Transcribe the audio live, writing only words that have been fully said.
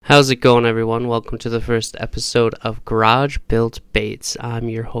How's it going, everyone? Welcome to the first episode of Garage Built Baits. I'm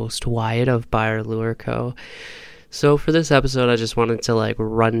your host, Wyatt of Buyer Lure Co. So for this episode, I just wanted to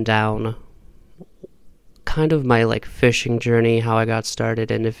run down kind of my fishing journey, how I got started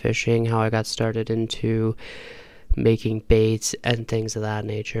into fishing, how I got started into making baits and things of that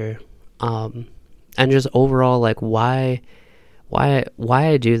nature. And just overall why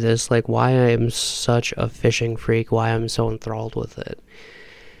I do this, why I am such a fishing freak, why I'm so enthralled with it.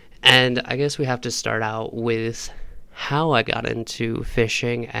 And I guess we have to start out with how I got into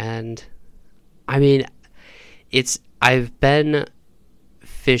fishing. And I mean, I've been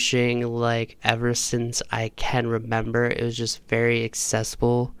fishing ever since I can remember. It was just very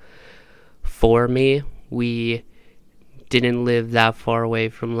accessible for me. We didn't live that far away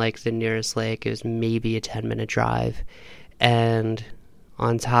from the nearest lake. It was maybe a 10-minute drive. And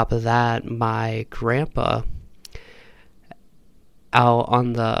on top of that, my grandpa out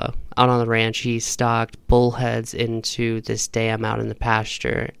on the ranch, he stocked bullheads into this dam out in the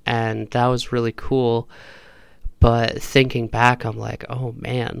pasture, and that was really cool. But thinking back, I'm like, oh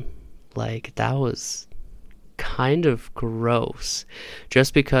man, that was kind of gross,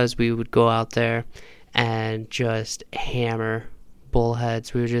 just because we would go out there and just hammer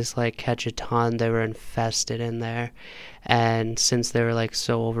bullheads. We would just catch a ton. They were infested in there, and since they were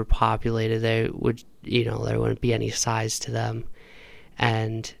so overpopulated, they would, there wouldn't be any size to them,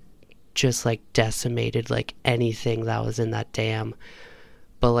 and just decimated anything that was in that dam.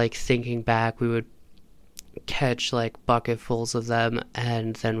 But thinking back, we would catch bucketfuls of them,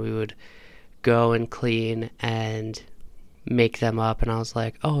 and then we would go and clean and make them up. And I was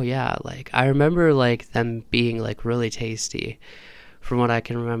like, oh yeah, I remember them being really tasty from what I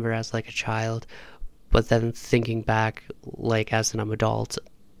can remember as a child. But then thinking back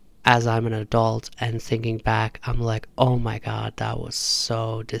as I'm an adult and thinking back, I'm like, oh my god, that was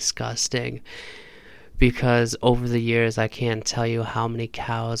so disgusting. Because over the years, I can't tell you how many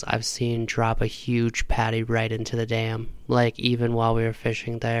cows I've seen drop a huge patty right into the dam. Even while we were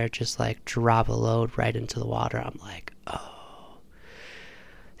fishing there, just drop a load right into the water. I'm like, oh.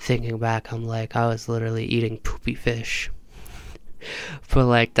 Thinking back, I'm like, I was literally eating poopy fish.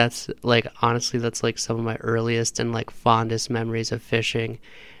 But that's honestly, that's some of my earliest and fondest memories of fishing.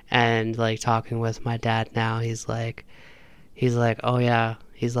 And talking with my dad now, he's like, oh yeah,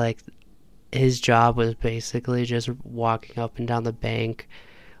 he's his job was basically just walking up and down the bank,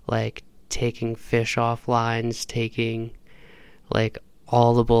 taking fish off lines, taking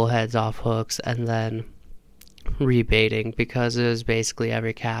all the bullheads off hooks, and then rebaiting, because it was basically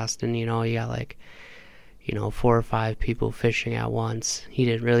every cast. And you got 4 or 5 people fishing at once. He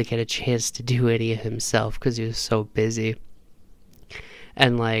didn't really get a chance to do any himself because he was so busy.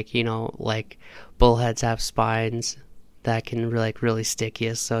 And bullheads have spines that can really stick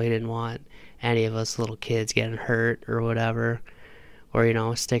you, so he didn't want any of us little kids getting hurt or whatever,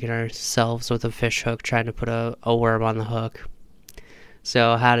 or sticking ourselves with a fish hook trying to put a worm on the hook.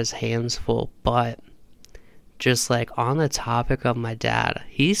 So I had his hands full. But just on the topic of my dad,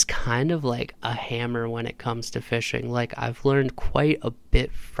 he's kind of a hammer when it comes to fishing. I've learned quite a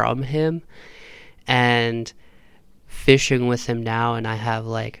bit from him, and fishing with him now, and I have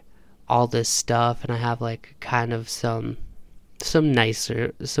all this stuff, and I have kind of some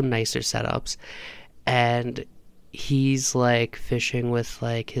nicer setups, and he's fishing with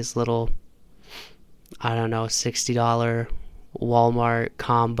his little, I don't know, $60 Walmart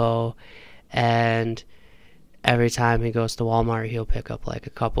combo. And every time he goes to Walmart, he'll pick up a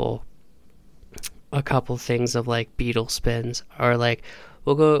couple things of beetle spins, or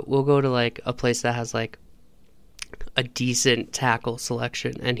we'll go to a place that has a decent tackle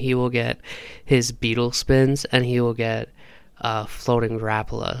selection, and he will get his beetle spins, and he will get floating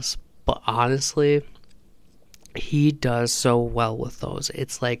Rapalas. But honestly, he does so well with those.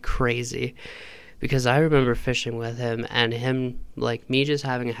 It's crazy, because I remember fishing with him, and him me just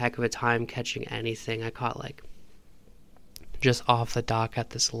having a heck of a time catching anything I caught just off the dock at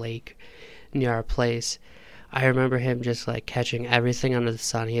this lake near our place. I remember him just catching everything under the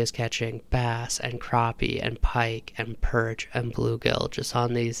sun. He was catching bass and crappie and pike and perch and bluegill just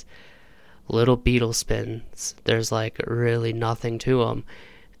on these little beetle spins. There's really nothing to them.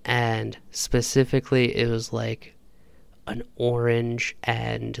 And specifically, it was an orange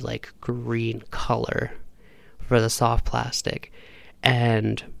and green color for the soft plastic.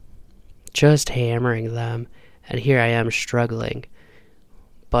 And just hammering them. And here I am struggling.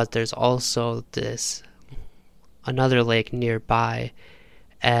 But there's also another lake nearby,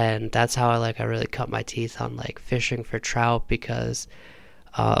 and that's how I really cut my teeth on fishing for trout, because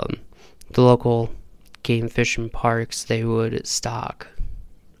the local game fishing parks, they would stock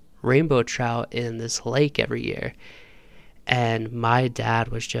rainbow trout in this lake every year. And my dad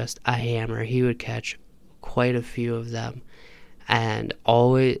was just a hammer. He would catch quite a few of them, and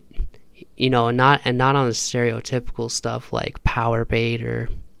always, not on the stereotypical stuff like power bait or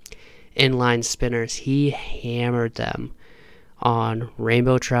inline spinners. He hammered them on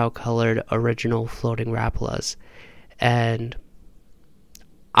rainbow trout colored original floating Rapalas. And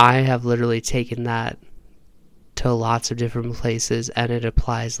I have literally taken that to lots of different places, and it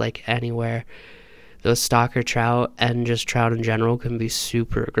applies like anywhere. Those stalker trout and just trout in general can be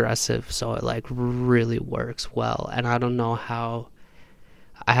super aggressive, so it like really works well. And I don't know how,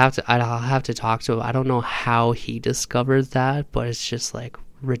 I'll have to talk to him. I don't know how he discovered that, but it's just like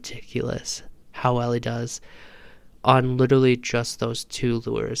ridiculous how well he does on literally just those two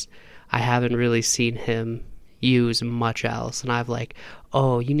lures. I haven't really seen him use much else, and I've like,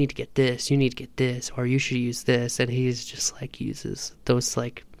 oh, you need to get this, or you should use this, and he's just like uses those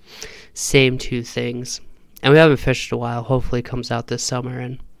like same two things. And we haven't fished in a while. Hopefully it comes out this summer,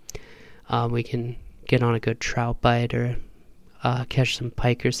 and we can get on a good trout bite or catch some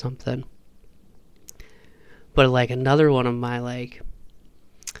pike or something. But like another one of my like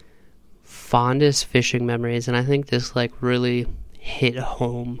fondest fishing memories, and I think this like really hit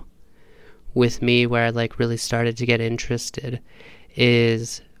home with me where I like really started to get interested,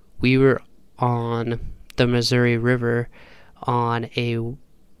 is we were on the Missouri River on a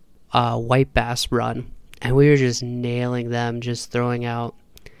white bass run, and we were just nailing them, just throwing out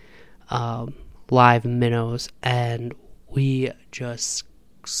live minnows, and we just,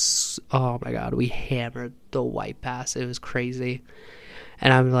 oh my god, we hammered the white bass. It was crazy.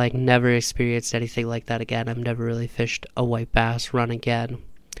 And I've like never experienced anything like that again. I've never really fished a white bass run again,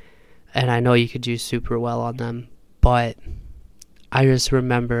 and I know you could do super well on them, but I just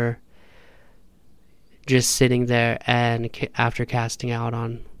remember just sitting there and after casting out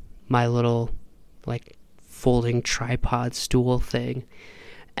on my little like folding tripod stool thing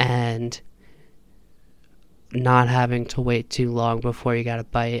and not having to wait too long before you got a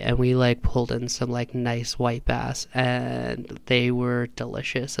bite, and we like pulled in some like nice white bass, and they were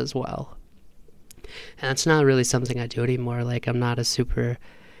delicious as well. And it's not really something I do anymore. Like I'm not a super,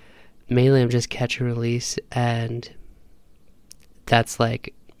 mainly I'm just catch and release, and that's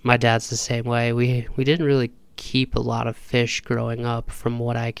like, my dad's the same way. We didn't really keep a lot of fish growing up from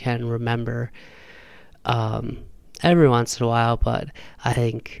what I can remember. Every once in a while, but I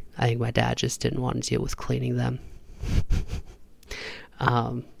think my dad just didn't want to deal with cleaning them.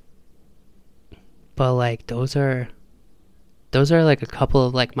 But like those are like a couple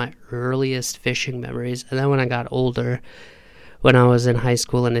of like my earliest fishing memories. And then when I got older, when I was in high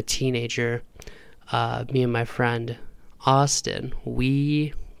school and a teenager, me and my friend Austin,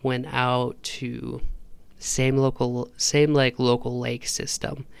 we went out to same local lake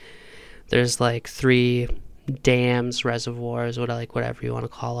system. There's like 3 dams, reservoirs, whatever you want to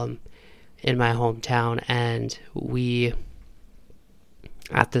call them, in my hometown, and we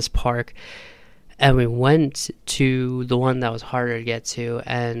at this park, and we went to the one that was harder to get to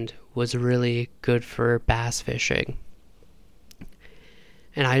and was really good for bass fishing.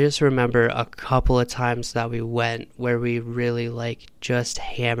 And I just remember a couple of times that we went where we really like just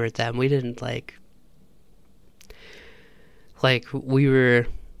hammered them. We didn't like we were,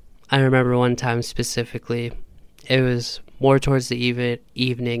 I remember one time specifically, it was more towards the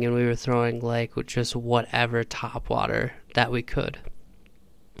evening, and we were throwing like just whatever topwater that we could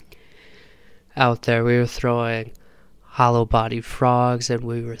out there. We were throwing hollow bodied frogs, and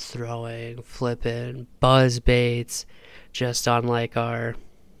we were throwing flipping buzz baits just on like our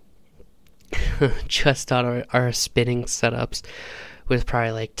just on our spinning setups with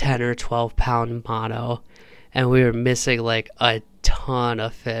probably like 10 or 12 pound mono, and we were missing like a ton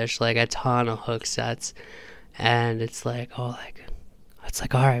of fish, like a ton of hook sets. And it's like, all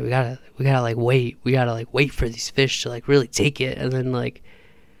right, we gotta like wait for these fish to like really take it, and then like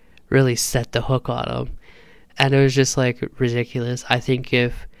really set the hook on them. And it was just like ridiculous. I think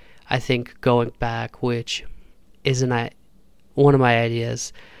going back, which isn't one of my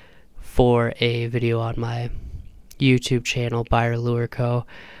ideas for a video on my YouTube channel, Buyer Lure Co.,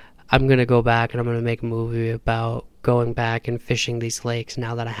 I'm gonna go back and I'm gonna make a movie about going back and fishing these lakes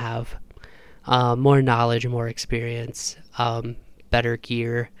now that I have more knowledge, more experience, better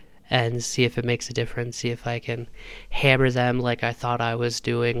gear, and see if it makes a difference, see if I can hammer them like I thought I was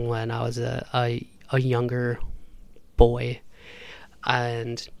doing when I was a younger boy.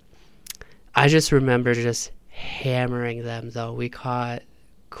 And I just remember just hammering them, though. We caught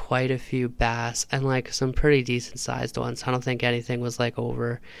quite a few bass, and like some pretty decent sized ones. I don't think anything was like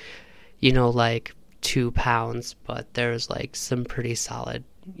over, like 2 pounds, but there's like some pretty solid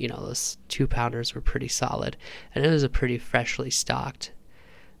those 2-pounders were pretty solid. And it was a pretty freshly stocked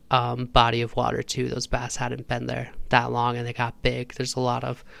body of water too. Those bass hadn't been there that long, and they got big. There's a lot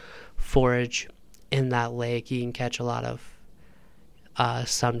of forage in that lake. You can catch a lot of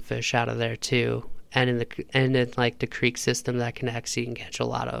sunfish out of there too. And in like the creek system that connects, you can catch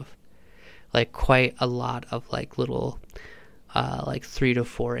quite a lot of like little 3 to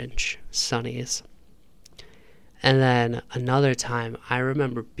 4 inch sunnies. And then another time, I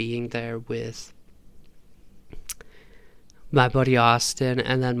remember being there with my buddy Austin,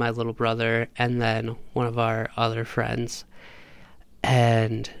 and then my little brother, and then one of our other friends.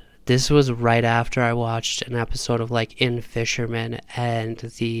 And this was right after I watched an episode of like In Fisherman, and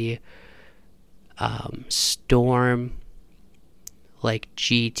the Storm like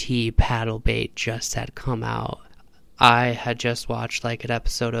GT paddle bait just had come out. I had just watched like an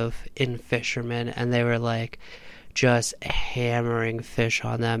episode of In Fisherman, and they were like just hammering fish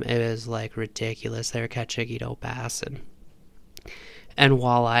on them. It was like ridiculous. They were catching bass and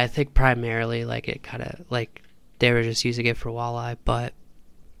walleye. I think primarily like it kind of like they were just using it for walleye, but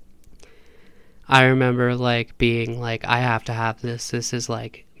I remember like being like, I have to have this. This is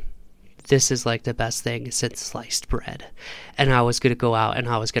like the best thing since sliced bread. And I was going to go out and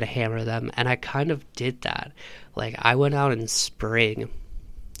I was going to hammer them. And I kind of did that. Like I went out in spring,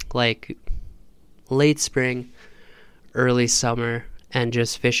 like late spring, early summer, and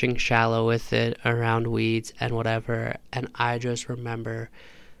just fishing shallow with it around weeds and whatever. And I just remember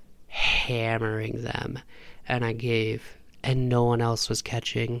hammering them. And no one else was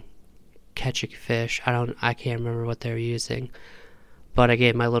catching fish. I can't remember what they were using. But I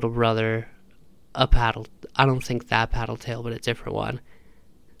gave my little brother a paddle. I don't think that paddle tail, but a different one.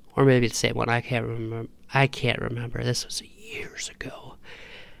 Or maybe the same one. I can't remember. This was years ago.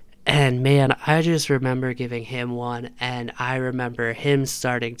 And man, I just remember giving him one, and I remember him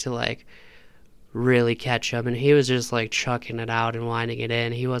starting to like really catch them, and he was just like chucking it out and winding it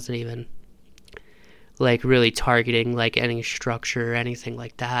in. He wasn't even like really targeting like any structure or anything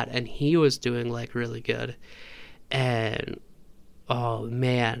like that, and he was doing like really good. And oh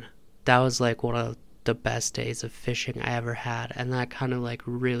man, that was like one of the best days of fishing I ever had. And that kind of like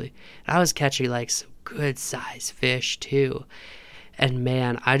really, I was catching like some good sized fish too. And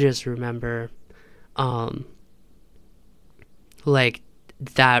man, I just remember like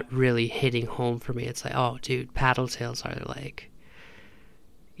that really hitting home for me. It's like, oh dude, paddle tails are like,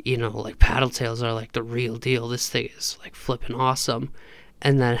 like paddle tails are like the real deal. This thing is like flipping awesome.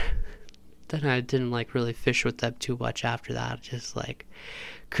 And then I didn't like really fish with them too much after that. Just like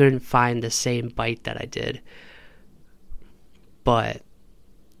couldn't find the same bite that I did. But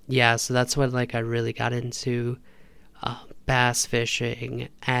yeah, so that's when like I really got into bass fishing,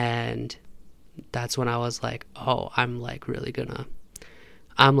 and that's when I was like, oh, I'm like really gonna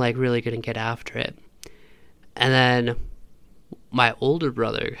get after it. And then my older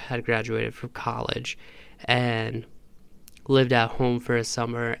brother had graduated from college and lived at home for a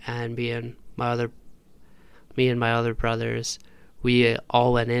summer, and me and my other brothers, we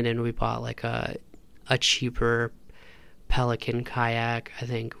all went in and we bought like a cheaper Pelican kayak. I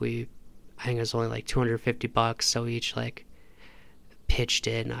think it was only like $250, so we each like pitched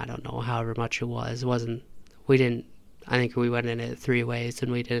in, I don't know, however much it was. I think we went in it 3 ways,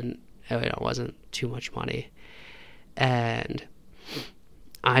 and it wasn't too much money. And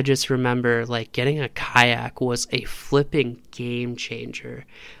I just remember like getting a kayak was a flipping game changer.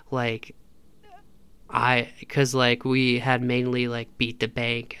 Like because like we had mainly like beat the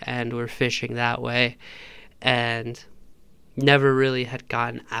bank and were fishing that way, and never really had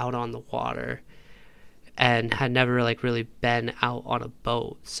gotten out on the water, and had never like really been out on a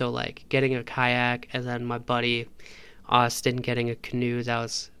boat. So like getting a kayak, and then my buddy Austin getting a canoe, that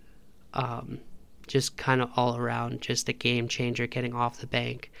was just kind of all around just a game changer, getting off the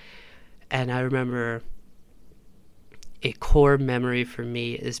bank. And I remember a core memory for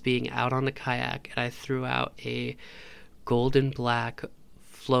me is being out on the kayak, and I threw out a golden black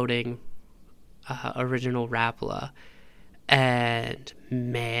floating original Rapala. And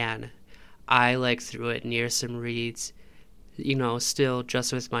man, I like threw it near some reeds, still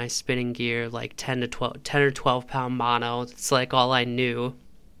just with my spinning gear, like 10 or 12 pound mono. It's like all I knew,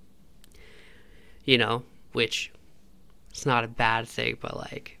 which it's not a bad thing, but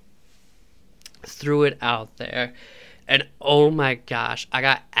like threw it out there, and oh my gosh, I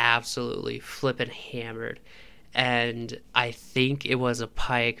got absolutely flippin' hammered. And I think it was a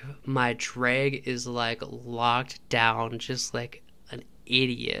pike. My drag is like locked down just like an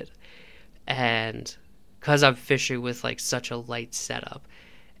idiot, and because I'm fishing with like such a light setup,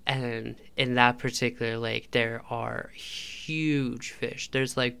 And in that particular lake, there are huge fish.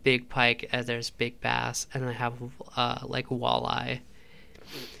 There's like big pike and there's big bass, and I have like walleye.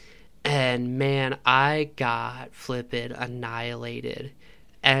 And man, I got flippin' annihilated.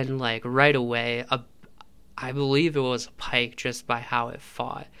 And like right away, I believe it was a pike just by how it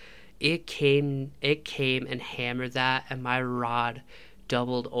fought. It came and hammered that, and my rod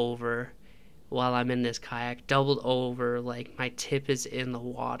doubled over while I'm in this kayak, doubled over, like my tip is in the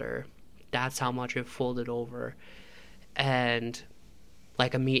water. That's how much it folded over. And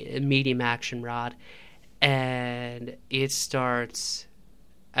like a medium action rod. And it starts,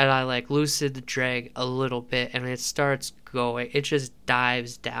 and I like loosen the drag a little bit, and it starts going. It just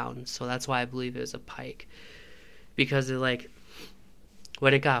dives down. So that's why I believe it was a pike. Because it like,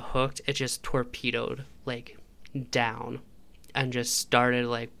 when it got hooked, it just torpedoed like down and just started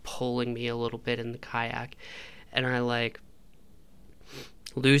like pulling me a little bit in the kayak. And I like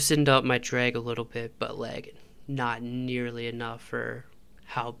loosened up my drag a little bit, but like not nearly enough for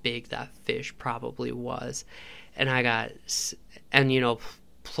how big that fish probably was. And I got, and you know,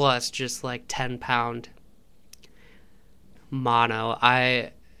 plus just like 10-pound mono,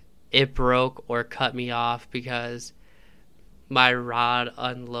 it broke or cut me off because my rod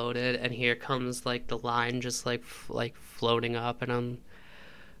unloaded, and here comes like the line just like floating up, and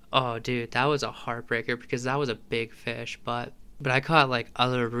oh dude, that was a heartbreaker because that was a big fish. But I caught like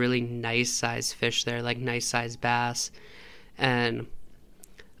other really nice sized fish there, like nice sized bass, and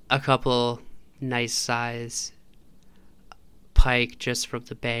a couple nice size pike just from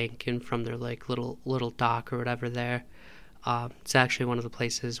the bank and from their like little dock or whatever there. It's actually one of the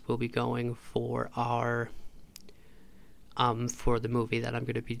places we'll be going for our for the movie that I'm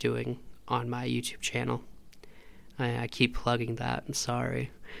going to be doing on my YouTube channel. I keep plugging that. I'm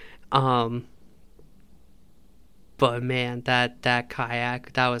sorry. But man, that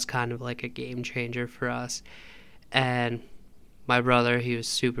kayak, that was kind of like a game changer for us. And my brother, he was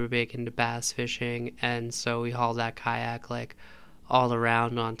super big into bass fishing, and so we hauled that kayak like all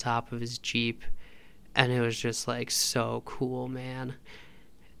around on top of his Jeep, and it was just like so cool, man.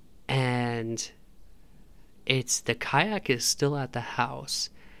 And the kayak is still at the house,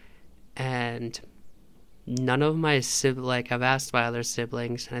 and none of my like I've asked my other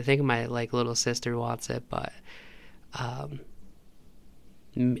siblings, and I think my like little sister wants it, but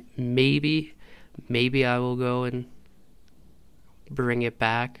maybe I will go and bring it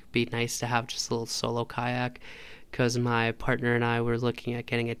back. Be nice to have just a little solo kayak, because my partner and I were looking at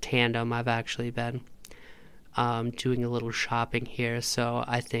getting a tandem. I've actually been doing a little shopping here, so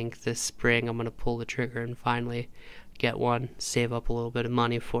I think this spring I'm going to pull the trigger and finally get one, save up a little bit of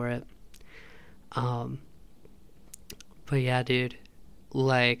money for it. But yeah, dude,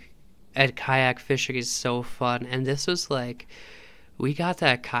 like, and kayak fishing is so fun, and this was like, we got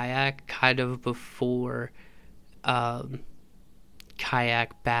that kayak kind of before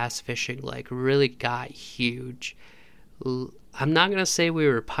kayak bass fishing like really got huge. I'm not gonna say we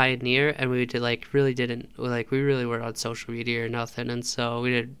were pioneer, and we really weren't on social media or nothing, and so we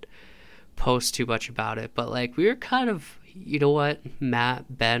didn't post too much about it. But like we were kind of, you know what,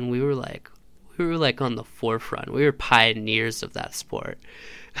 Matt, Ben, we were like on the forefront. We were pioneers of that sport.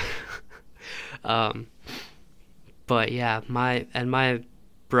 But yeah, my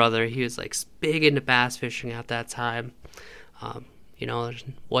brother, he was like big into bass fishing at that time. You know, there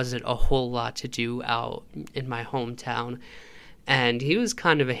wasn't a whole lot to do out in my hometown. And he was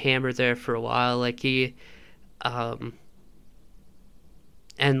kind of a hammer there for a while. Like and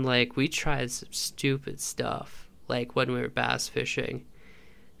like we tried some stupid stuff, like when we were bass fishing.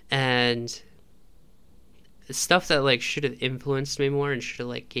 And stuff that like should have influenced me more and should have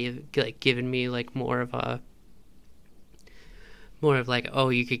like given me like more of like, oh,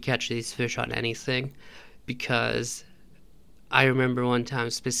 you could catch these fish on anything. Because I remember one time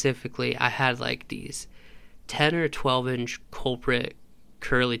specifically, I had like these 10 or 12 inch culprit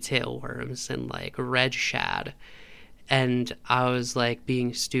curly tail worms and like red shad, and I was like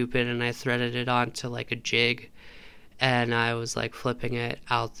being stupid, and I threaded it onto like a jig, and I was like flipping it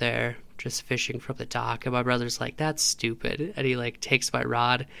out there just fishing from the dock, and my brother's like, that's stupid, and he like takes my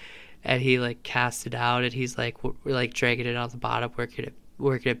rod and he like casts it out, and he's like we're like dragging it on the bottom, working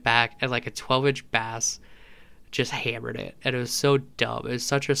it back, and like a 12-inch bass just hammered it. And it was so dumb. It was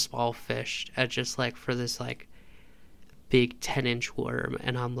such a small fish, and just like for this like big 10-inch worm,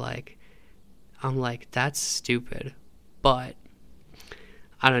 and I'm like that's stupid. But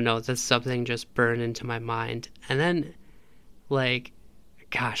I don't know, that's something just burned into my mind. And then like,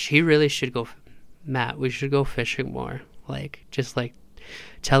 gosh, he really should go, Matt, we should go fishing more. Like just like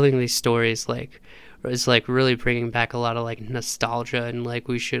telling these stories like is like really bringing back a lot of like nostalgia, and like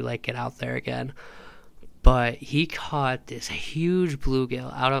we should like get out there again. But he caught this huge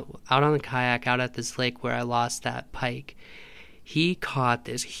bluegill out on the kayak out at this lake where I lost that pike. He caught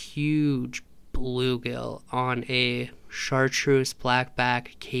this huge bluegill on a chartreuse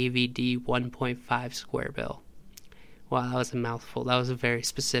blackback KVD 1.5 square bill. Wow, that was a mouthful. That was very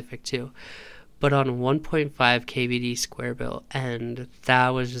specific too. But on 1.5 KVD square bill, and that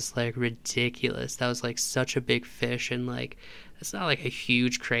was just like ridiculous. That was like such a big fish, and like it's not like a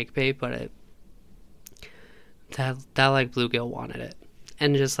huge crankbait, but that like bluegill wanted it.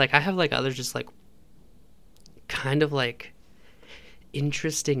 And just like I have like other just like kind of like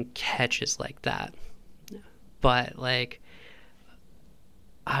interesting catches like that, but like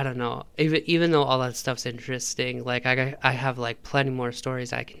I don't know, even though all that stuff's interesting, like I have like plenty more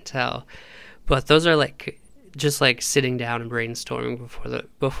stories I can tell, but those are like just like sitting down and brainstorming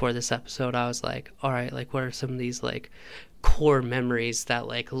before this episode. I was like, all right, like what are some of these like core memories that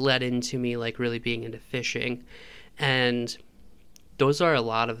like led into me like really being into fishing, and those are a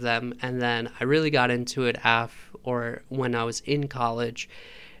lot of them. And then I really got into it when I was in college,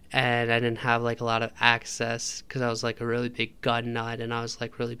 and I didn't have like a lot of access because I was like a really big gun nut, and I was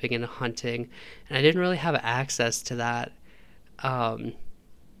like really big into hunting, and I didn't really have access to that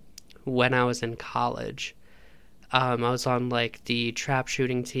when I was in college. I was on like the trap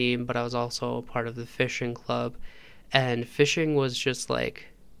shooting team, but I was also a part of the fishing club, and fishing was just like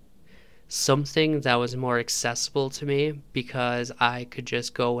something that was more accessible to me because I could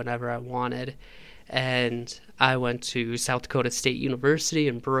just go whenever I wanted. And I went to South Dakota State University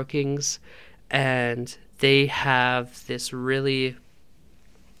in Brookings, and they have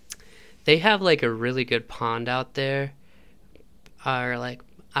like a really good pond out there, or like,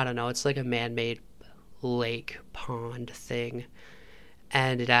 I don't know, it's like a man-made lake pond thing,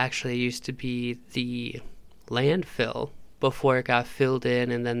 and it actually used to be the landfill before it got filled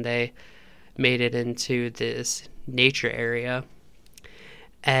in, and then they made it into this nature area.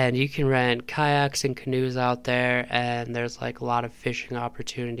 And you can rent kayaks and canoes out there, and there's like a lot of fishing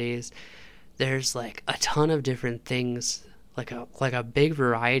opportunities. There's like a ton of different things, like a big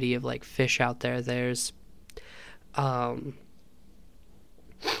variety of like fish out there. There's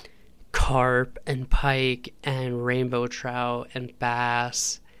carp and pike and rainbow trout and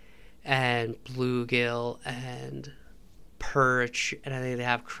bass and bluegill and perch, and I think they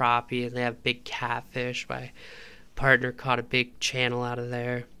have crappie, and they have big catfish. My partner caught a big channel out of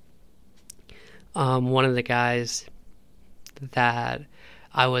there. One of the guys that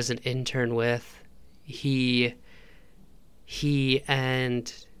I was an intern with, he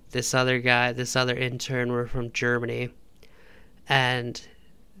and this other intern were from Germany, and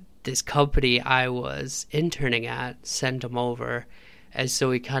this company I was interning at sent him over, and so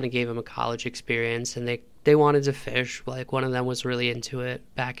we kind of gave him a college experience, and they wanted to fish. Like, one of them was really into it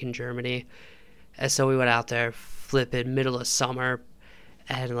back in Germany, and so we went out there flipping middle of summer,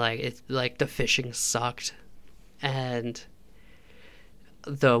 and like the fishing sucked. And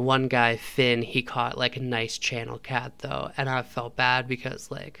the one guy, Finn, he caught like a nice channel cat though, and I felt bad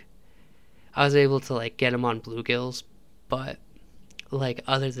because like I was able to like get him on bluegills, but like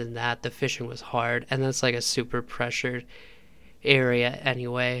other than that, the fishing was hard, and that's like a super pressured area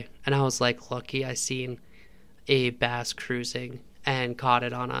anyway. And I was like lucky I seen a bass cruising and caught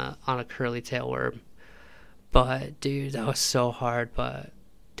it on a curly tail worm. But dude, that was so hard. But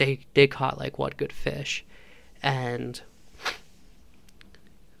they caught like one good fish. And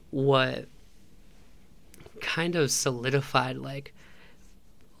what kind of solidified like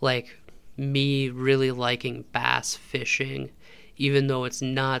me really liking bass fishing, even though it's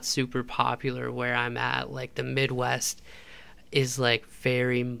not super popular where I'm at, like the Midwest is like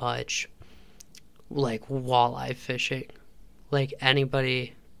very much like walleye fishing. Like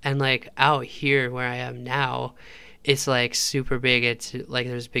anybody, and like out here where I am now, it's like super big. It's like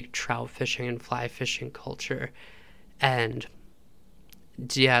there's big trout fishing and fly fishing culture. And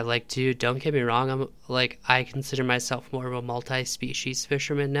yeah, like dude, don't get me wrong, I consider myself more of a multi-species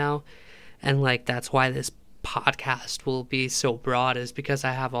fisherman now, and like that's why this podcast will be so broad, is because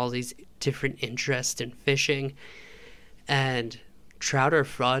I have all these different interests in fishing. And trout are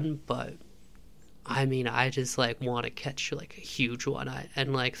fun, but I mean, I just like want to catch like a huge one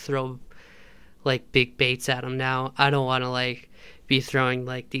and like throw like big baits at them now. I don't want to like be throwing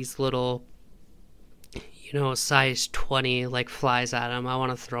like these little, size 20 like flies at them. I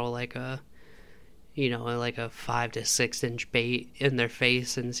want to throw like a 5 to 6 inch bait in their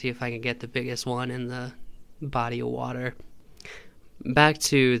face and see if I can get the biggest one in the body of water. Back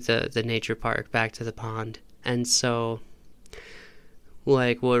to the nature park, back to the pond. And so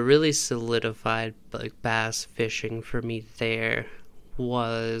like what really solidified like bass fishing for me there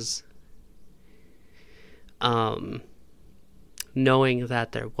was knowing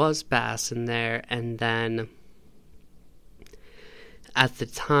that there was bass in there, and then at the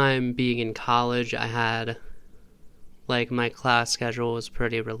time being in college, I had like my class schedule was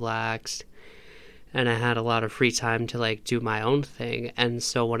pretty relaxed and I had a lot of free time to like do my own thing. And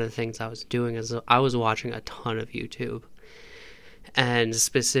so one of the things I was doing is I was watching a ton of YouTube. And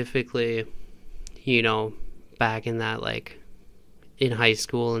specifically, back in that like in high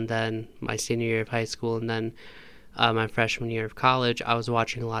school, and then my senior year of high school, and then my freshman year of college, I was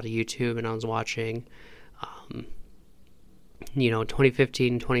watching a lot of YouTube, and I was watching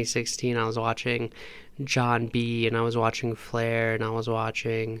 2015, 2016, I was watching John B, and I was watching Flair, and I was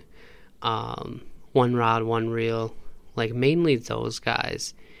watching One Rod, One Reel, like mainly those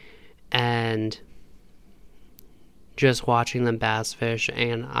guys, and just watching them bass fish,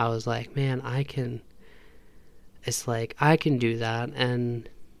 and I was like, man, I can do that, and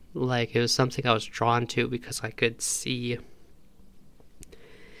like it was something I was drawn to because I could see,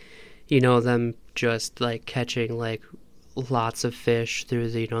 them just like catching like lots of fish through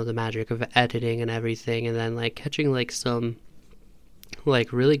the magic of editing and everything, and then like catching like some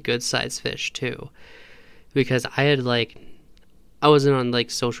like really good sized fish too, because I wasn't on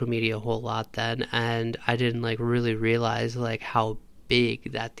like social media a whole lot then, and I didn't like really realize like how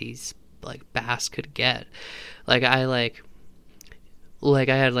big that these like bass could get. Like I had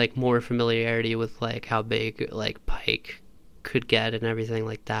like more familiarity with like how big like pike could get and everything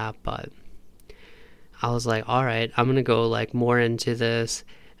like that, but I was like, all right, I'm gonna go like more into this,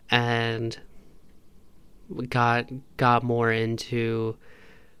 and got more into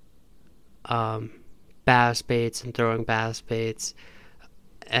bass baits and throwing bass baits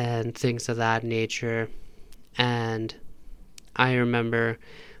and things of that nature. And I remember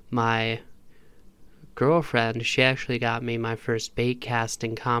my girlfriend, she actually got me my first bait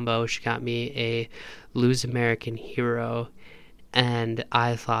casting combo. She got me a Lose American Hero, and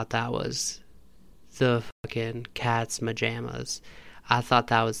I thought that was the fucking cat's majamas. I thought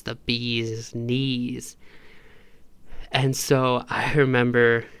that was the bee's knees. And so I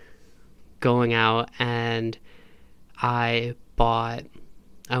remember going out, and I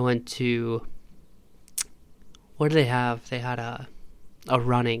went to, what did they have? They had a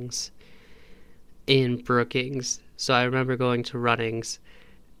Runnings in Brookings. So I remember going to Runnings,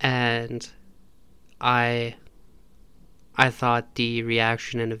 and I thought the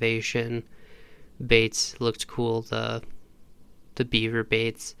Reaction Innovation baits looked cool, the beaver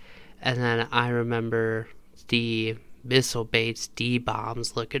baits, and then I remember the missile baits,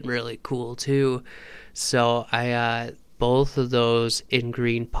 D-bombs, looking really cool too. So I got both of those in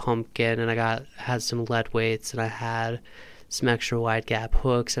green pumpkin, and I had some lead weights, and I had some extra wide gap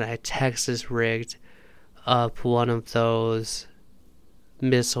hooks, and I Texas rigged up one of those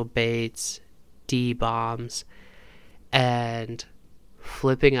missile baits, D-bombs, and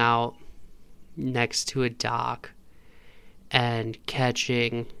flipping out next to a dock and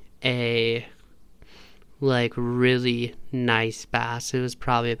catching a like really nice bass. It was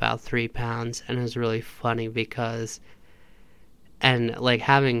probably about 3 pounds, and it was really funny because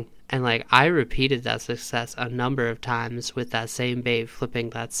I repeated that success a number of times with that same bait,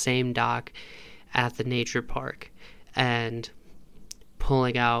 flipping that same dock at the nature park and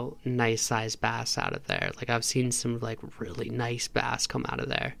pulling out nice sized bass out of there. Like I've seen some like really nice bass come out of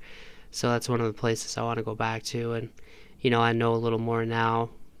there. So that's one of the places I want to go back to, and I know a little more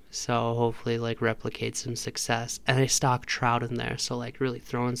now, so hopefully like replicate some success. And I stock trout in there, so like really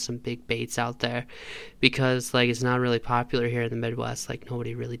throwing some big baits out there, because like it's not really popular here in the Midwest. Like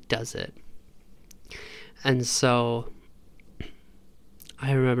nobody really does it. And so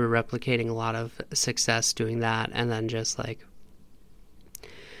I remember replicating a lot of success doing that, and then just like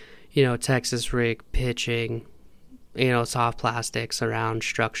Texas rig pitching, soft plastics around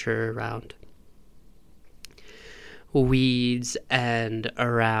structure, around weeds, and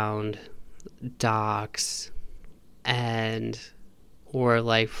around docks, and or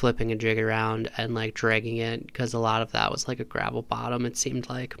like flipping a jig around and like dragging it, because a lot of that was like a gravel bottom, it seemed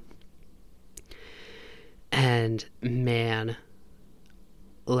like. And man,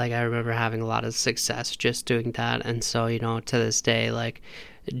 like I remember having a lot of success just doing that. And so to this day, like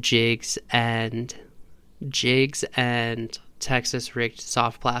jigs and Texas rigged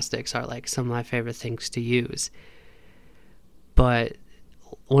soft plastics are like some of my favorite things to use. But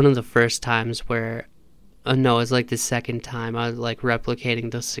one of the first times where, it's like the second time I was like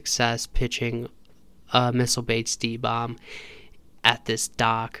replicating the success pitching missile baits D-bomb at this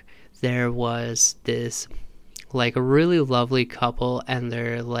dock. There was this like a really lovely couple and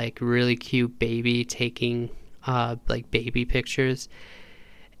their like really cute baby taking like baby pictures,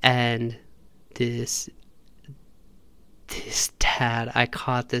 and this dad, I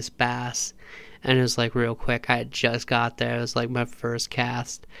caught this bass, and it was like real quick. I had just got there. It was like my first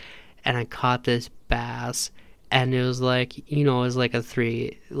cast, and I caught this bass, and it was like, you know, it was like a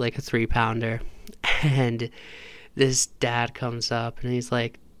 3-pounder, and this dad comes up, and he's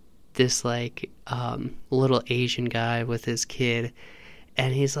like this like little Asian guy with his kid,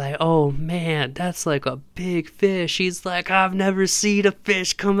 and he's like, oh man, that's like a big fish. He's like, I've never seen a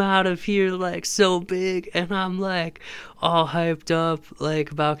fish come out of here like so big. And I'm like all hyped up like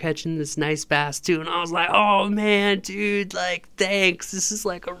about catching this nice bass too. And I was like, oh man, dude, like thanks. This is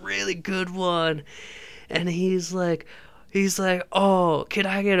like a really good one. And he's like, oh, can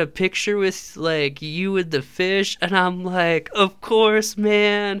I get a picture with like you and the fish? And I'm like, of course,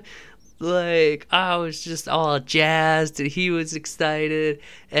 man. Like, I was just all jazzed, and he was excited.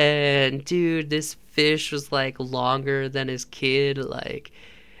 And dude, this fish was like longer than his kid, like,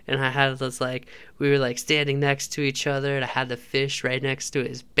 and I had this like, we were like standing next to each other, and I had the fish right next to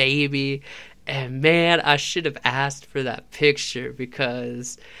his baby. And man, I should have asked for that picture,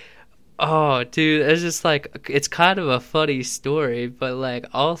 because oh dude, it's just like, it's kind of a funny story, but like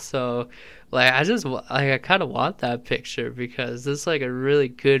also like I kind of want that picture, because it's like a really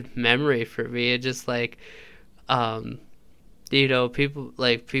good memory for me. It just like you know, people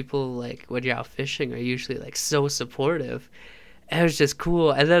like when you're out fishing are usually like so supportive. It was just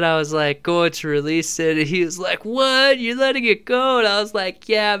cool. And then I was like going to release it, and he was like, what, you're letting it go? And I was like,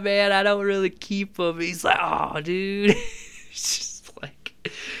 yeah man, I don't really keep them. He's like, oh dude.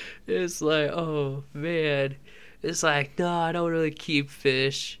 It's like, oh man. It's like, no, I don't really keep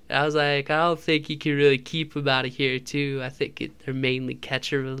fish. I was like, I don't think you can really keep them out of here too. I think they're mainly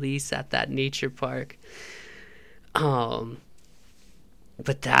catch and release at that nature park. But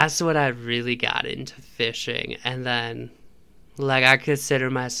that's when I really got into fishing. And then, like, I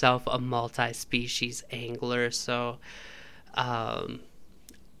consider myself a multi-species angler. So,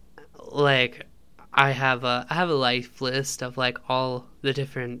 like, I have a life list of like all the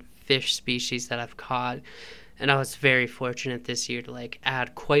different fish species that I've caught. And I was very fortunate this year to like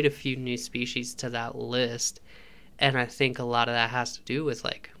add quite a few new species to that list. And I think a lot of that has to do with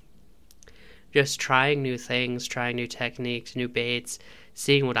like just trying new things, trying new techniques, new baits,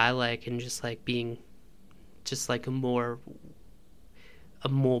 seeing what I like, and just like being just like a more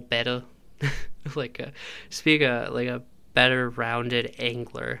better like a better rounded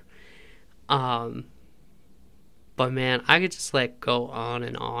angler. But man, I could just like go on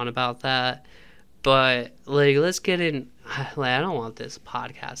and on about that. But like, let's get in. Like, I don't want this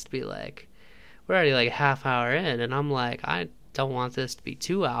podcast to be like, we're already like half hour in, and I'm like, I don't want this to be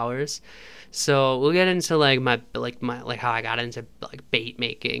 2 hours. So we'll get into like my how I got into like bait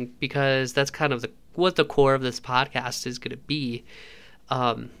making, because that's kind of what the core of this podcast is gonna be.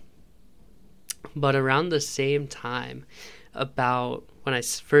 But around the same time, about when I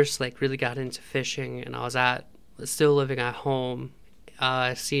first like really got into fishing, and I was still living at home,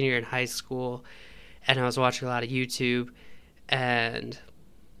 senior in high school, and I was watching a lot of YouTube, and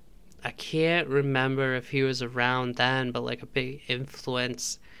I can't remember if he was around then, but like a big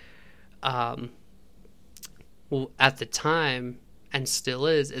influence at the time, and still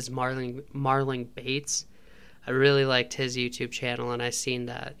is Marling Baits. I really liked his YouTube channel, and I seen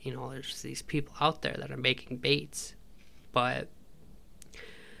that, you know, there's these people out there that are making baits. But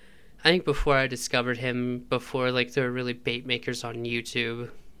I think before I discovered him, before like there were really bait makers on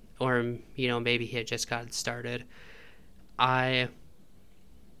YouTube, or, you know, maybe he had just gotten started, I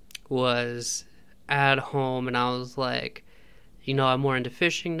was at home, and I was like, you know, I'm more into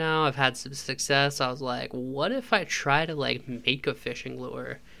fishing now. I've had some success. I was like, what if I try to like make a fishing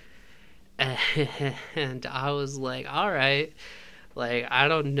lure? And I was like, all right, like, I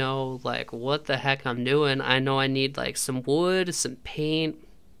don't know like what the heck I'm doing. I know I need like some wood, some paint,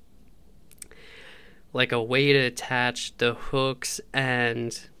 like a way to attach the hooks,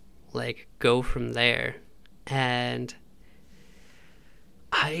 and like go from there. And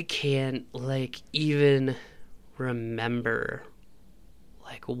I can't like even remember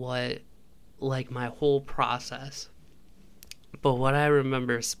like what like my whole process, but what I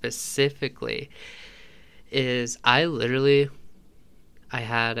remember specifically is I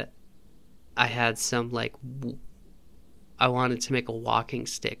had some like I wanted to make a walking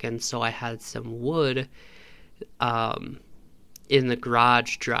stick, and so I had some wood in the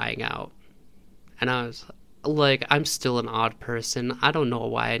garage drying out. And I was like, I'm still an odd person. I don't know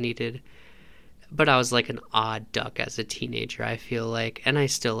why I needed but I was like an odd duck as a teenager, I feel like, and I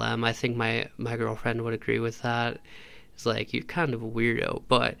still am. I think my girlfriend would agree with that. It's like, you're kind of a weirdo,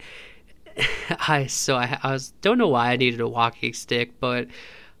 but I was, don't know why I needed a walking stick, but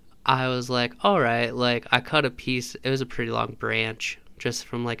I was like, all right, like I cut a piece. It was a pretty long branch just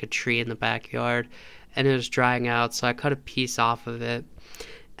from like a tree in the backyard, and it was drying out, so I cut a piece off of it,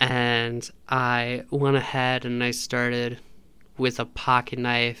 and I went ahead and I started with a pocket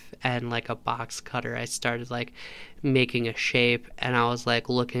knife and like a box cutter. I started like making a shape, and I was like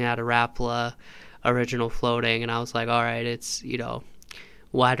looking at a Rapala original floating, and I was like, all right, it's, you know,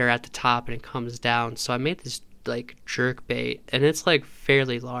 wider at the top and it comes down. So I made this like jerk bait, and it's like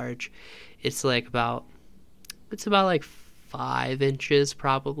fairly large. It's about like 5 inches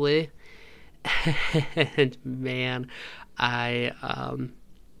probably. And man, I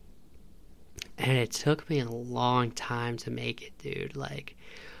and it took me a long time to make it, dude. Like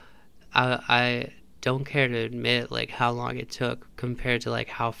I don't care to admit like how long it took compared to like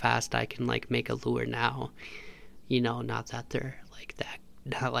how fast I can like make a lure now. You know, not that they're like that,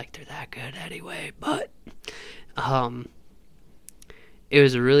 not like they're that good anyway, but it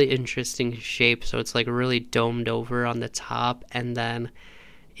was a really interesting shape. So it's like really domed over on the top, and then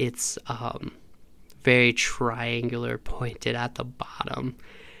it's very triangular pointed at the bottom.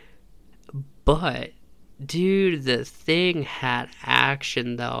 But dude, the thing had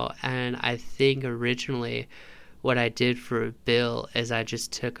action though, and I think originally what I did for a bill is I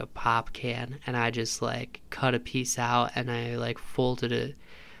just took a pop can and I just like cut a piece out, and I like folded it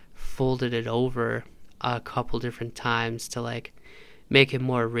over a couple different times to like make it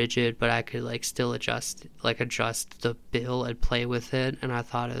more rigid, but I could like still adjust the bill and play with it. And I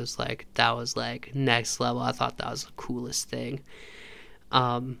thought it was like, that was like next level. I thought that was the coolest thing.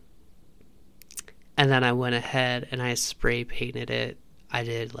 And then I went ahead and I spray painted it. I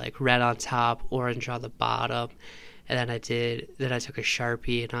did like red on top, orange on the bottom, and then I took a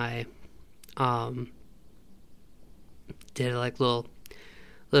Sharpie and I did like little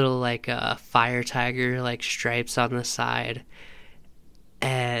like fire tiger like stripes on the side.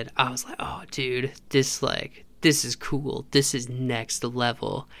 And I was like, oh dude, this is cool. This is next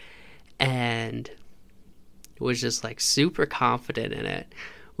level. And was just like super confident in it,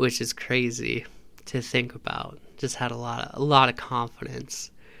 which is crazy to think about. Just had a lot of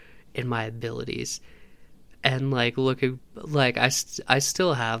confidence in my abilities. And like looking, like I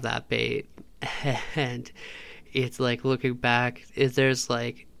still have that bait. And it's like looking back, it's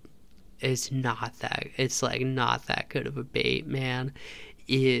like not that good of a bait, man.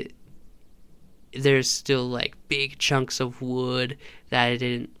 There's still like big chunks of wood that I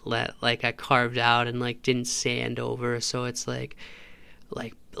didn't I carved out and like didn't sand over, so it's like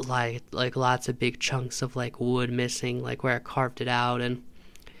lots of big chunks of like wood missing, like where I carved it out, and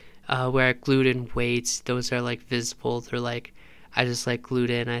where I glued in weights, those are like visible. They're like, I just like glued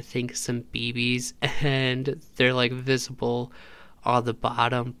in, I think, some BBs, and they're like visible on the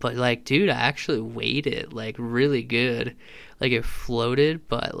bottom. But like, dude, I actually weighed it like really good. Like it floated,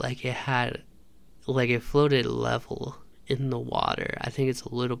 but like it floated level in the water. I think it's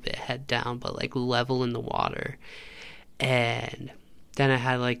a little bit head down, but like level in the water. And then I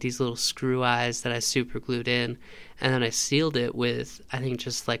had like these little screw eyes that I super glued in, and then I sealed it with, I think,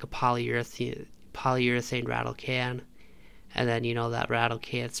 just like a polyurethane rattle can, and then, you know, that rattle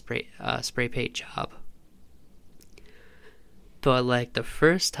can spray paint job. But like the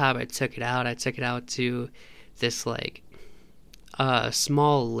first time I took it out to this like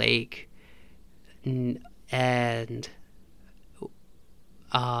small lake, and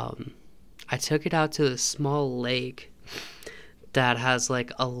I took it out to the small lake that has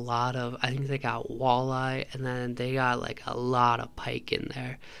like a lot of, I think they got walleye, and then they got like a lot of pike in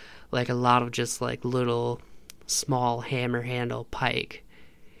there, like a lot of just like little small hammer handle pike.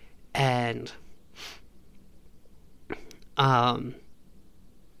 And dude,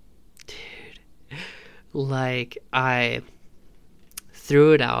 like I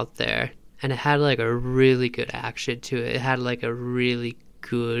threw it out there, and it had like a really good action to it. It had like a really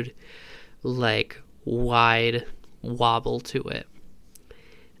good like wide wobble to it.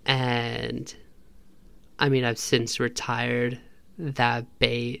 And I mean, I've since retired that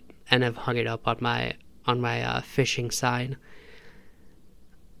bait and I've hung it up on my fishing sign,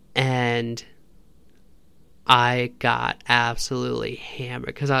 and I got absolutely hammered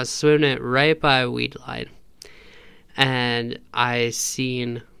because I was swimming it right by a weed line, and I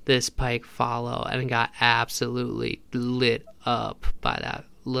seen this pike follow and got absolutely lit up by that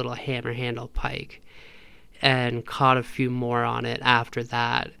little hammer handle pike, and caught a few more on it after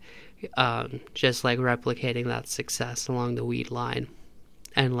that, just like replicating that success along the weed line.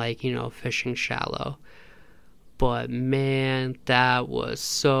 and like, you know, fishing shallow. But man, that was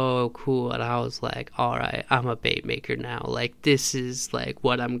so cool. And I was like, all right, I'm a bait maker now. Like, this is like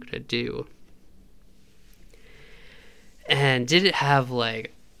what I'm going to do. And didn't have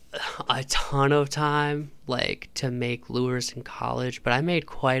like a ton of time like to make lures in college, but I made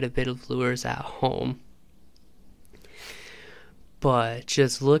quite a bit of lures at home. But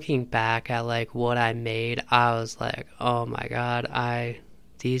just looking back at like what I made, I was like, oh my god,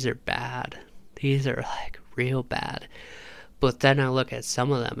 these are bad. These are like real bad. But then I look at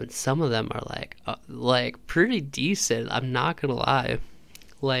some of them, and some of them are like pretty decent. I'm not gonna lie.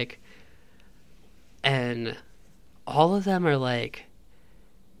 Like, and all of them are like,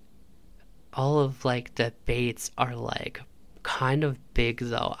 all of like the baits are like kind of big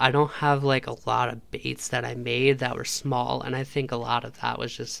though. I don't have like a lot of baits that I made that were small, and I think a lot of that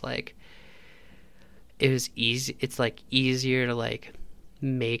was just like, it was easy. It's like easier to like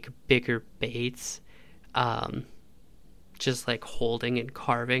make bigger baits. Just like holding and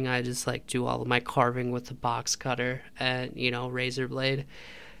carving. I just like do all of my carving with the box cutter and, you know, razor blade,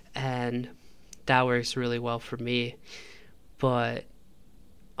 and that works really well for me. But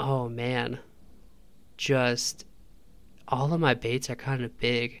oh man, just all of my baits are kind of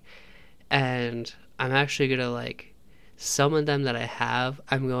big, and I'm actually gonna like, some of them that I have,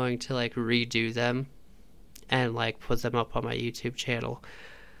 I'm going to like redo them and like put them up on my YouTube channel,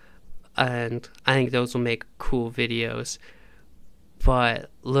 and I think those will make cool videos. But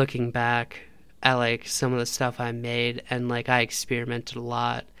looking back at like some of the stuff I made, and like I experimented a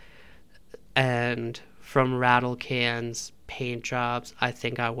lot, and from rattle cans, paint jobs, I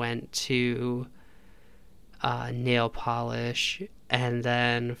think I went to nail polish, and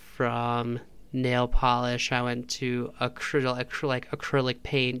then from nail polish I went to acrylic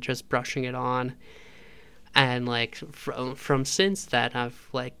paint, just brushing it on. And like from since then, I've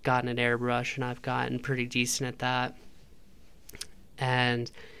like gotten an airbrush, and I've gotten pretty decent at that,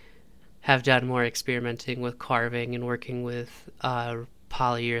 and have done more experimenting with carving and working with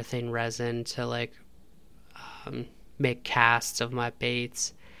polyurethane resin to like make casts of my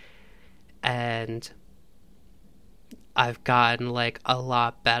baits. And I've gotten like a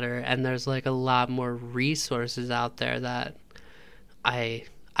lot better, and there's like a lot more resources out there that I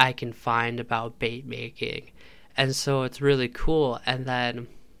can find about bait making, and so it's really cool. And then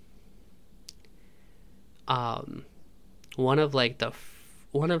one of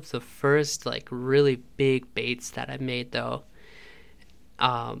the first like really big baits that I made though,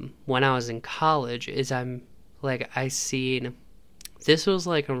 when I was in college, is I seen, this was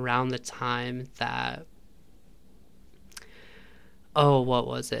like around the time that, what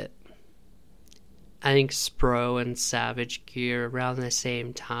was it? I think Spro and Savage Gear, around the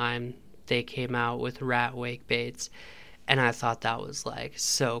same time, they came out with rat wake baits, and I thought that was like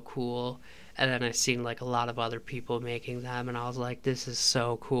so cool. And then I seen like a lot of other people making them, and I was like, this is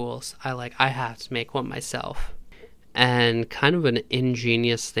so cool. So I have to make one myself. And kind of an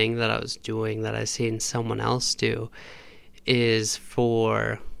ingenious thing that I was doing that I seen someone else do is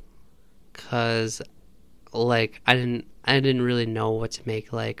cause like I didn't really know what to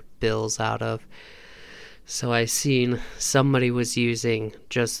make like bills out of. So I seen somebody was using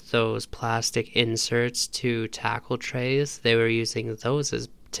just those plastic inserts to tackle trays. They were using those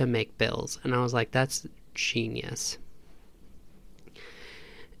to make bills, and I was like, that's genius.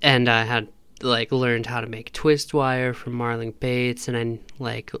 And I had like learned how to make twist wire from Marling Baits, and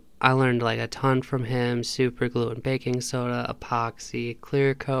I learned like a ton from him: super glue and baking soda, epoxy,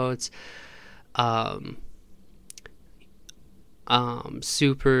 clear coats,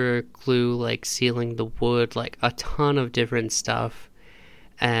 super glue, like sealing the wood, like a ton of different stuff.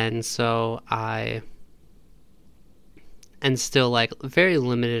 And so and still like very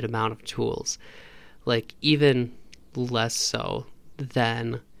limited amount of tools, like even less so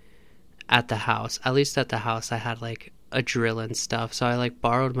than at the house. At least at the house I had like a drill and stuff, so I like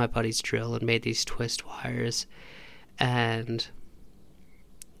borrowed my buddy's drill and made these twist wires, and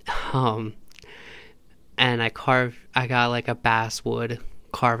and I got like a basswood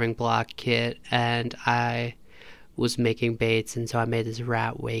carving block kit, and I was making baits, and so I made this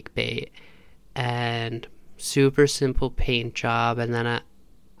rat wake bait, and super simple paint job. And then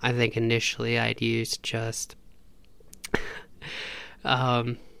I think initially I'd used just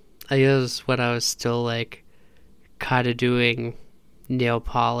I used when I was still like kind of doing nail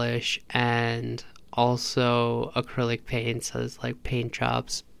polish and also acrylic paints as like paint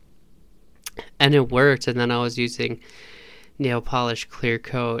jobs, and it worked. And then I was using nail polish clear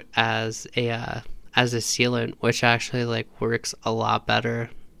coat as a sealant, which actually like works a lot better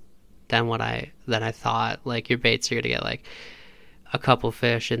than I thought. Like your baits are gonna get like a couple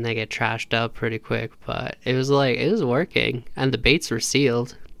fish and they get trashed up pretty quick, but it was working, and the baits were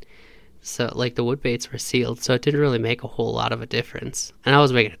sealed. So like the wood baits were sealed, so it didn't really make a whole lot of a difference. And I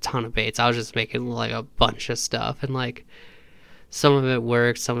was making a ton of baits. I was just making like a bunch of stuff, and like some of it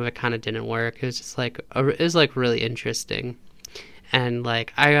worked, some of it kind of didn't work. It was just like it was like really interesting. And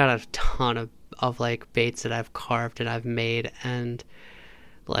like I got a ton of like baits that I've carved and I've made, and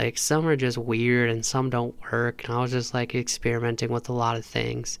like some are just weird and some don't work. And I was just like experimenting with a lot of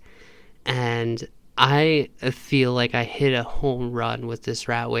things, and I feel like I hit a home run with this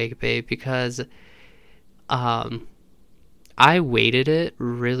rat wake bait because I weighted it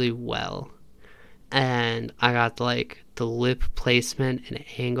really well, and I got like the lip placement and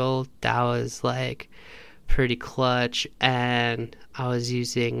angle that was like pretty clutch, and I was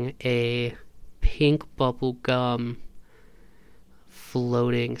using a pink bubble gum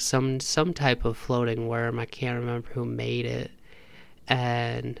floating some type of floating worm. I can't remember who made it,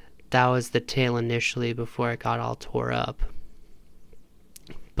 and that was the tail initially before it got all tore up.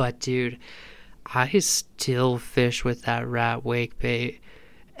 But dude, I still fish with that rat wake bait,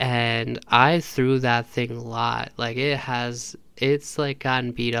 and I threw that thing a lot. Like it's like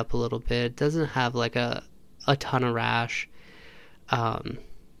gotten beat up a little bit. It doesn't have like a ton of rash, but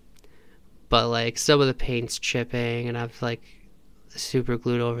like some of the paint's chipping, and I've like super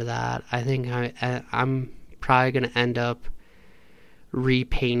glued over that. I think I'm probably gonna end up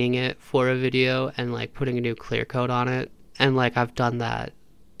repainting it for a video and like putting a new clear coat on it, and like I've done that.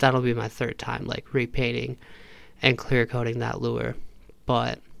 That'll be my third time like repainting and clear coating that lure,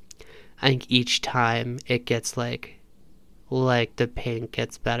 but I think each time it gets like the paint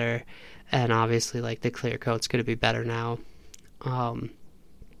gets better, and obviously like the clear coat's gonna be better now.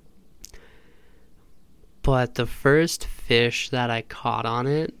 But the first fish that I caught on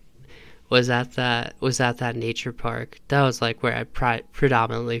it was at that nature park. That was like where I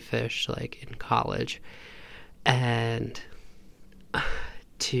predominantly fished like in college. And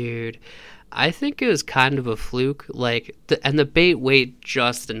dude, I think it was kind of a fluke. Like and the bait weighed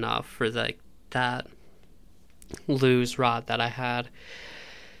just enough for like that Lew's rod that I had.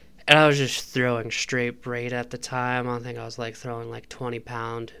 And I was just throwing straight braid at the time. I think I was like throwing like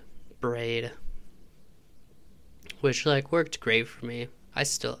 20-pound braid, which like worked great for me. I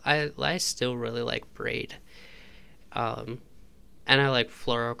still really like braid, and I like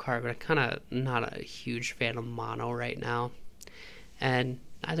fluorocarbon. I'm kind of not a huge fan of mono right now, and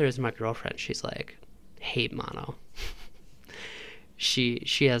neither is my girlfriend. She's like hate mono.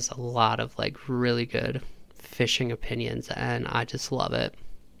 she has a lot of like really good fishing opinions, and I just love it.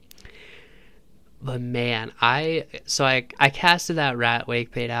 But man, I casted that rat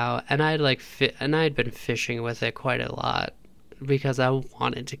wake bait out, and I'd been fishing with it quite a lot because I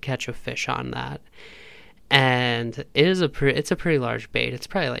wanted to catch a fish on that. And it's a pretty large bait. It's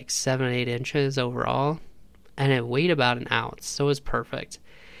probably like 7-8 inches overall, and it weighed about an ounce, so it was perfect.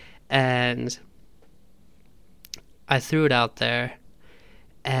 And I threw it out there,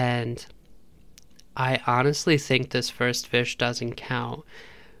 and I honestly think this first fish doesn't count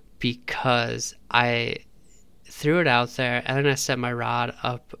because I threw it out there, and then I set my rod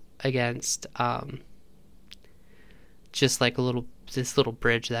up against just like this little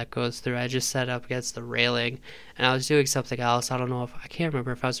bridge that goes through. I just set up against the railing, and I was doing something else. I can't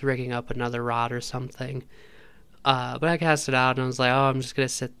remember if I was rigging up another rod or something. But I cast it out, and I was like, oh, I'm just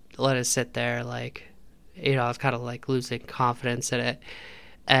gonna let it sit there. Like, I was kind of like losing confidence in it,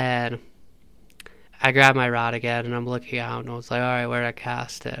 and I grabbed my rod again, and I'm looking out, and I was like, all right, where did I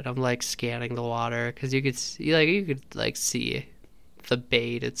cast it? I'm like scanning the water because you could see the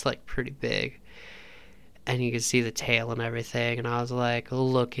bait. It's like pretty big, and you could see the tail and everything. And I was like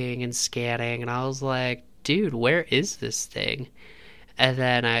looking and scanning, and I was like, dude, where is this thing? And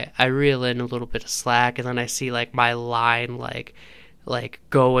then I reel in a little bit of slack, and then I see like my line like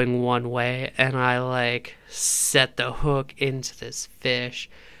going one way, and I like set the hook into this fish.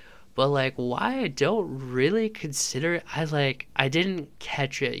 But like why I don't really consider it, I didn't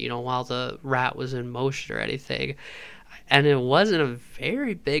catch it, while the rat was in motion or anything. And it wasn't a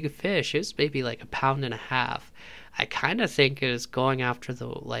very big fish. It was maybe like 1.5 pounds. I kind of think it was going after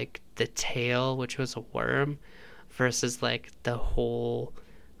the tail, which was a worm, versus like the whole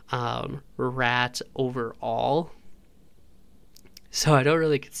rat overall. So I don't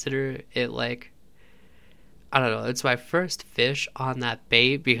really consider it like, I don't know, it's my first fish on that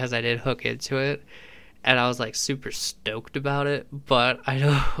bait because I did hook into it, and I was like super stoked about it. But I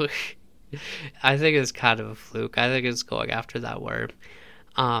know I think it's kind of a fluke. I think it's going after that worm.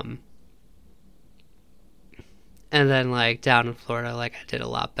 And then like down in Florida, like I did a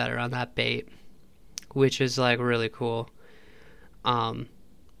lot better on that bait, which is like really cool.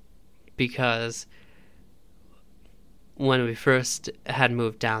 because when we first had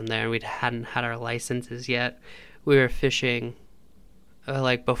moved down there and we hadn't had our licenses yet, we were fishing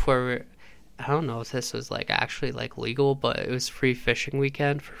like before I don't know if this was like actually like legal, but it was free fishing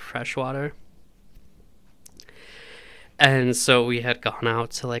weekend for freshwater. And so we had gone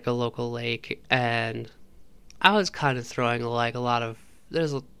out to like a local lake, and I was kind of throwing like a lot of,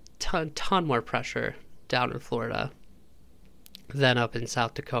 there's a ton more pressure down in Florida than up in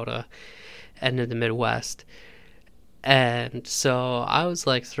South Dakota and in the Midwest. And so I was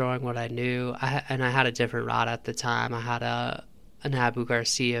like throwing what I knew. And I had a different rod at the time. I had an Abu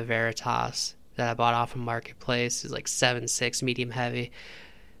Garcia Veritas that I bought off a marketplace. It was like 7.6 medium heavy.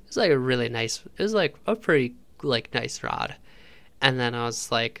 It was like a really nice, it was like a pretty like nice rod. And then I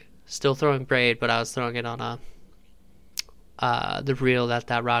was like still throwing braid, but I was throwing it on the reel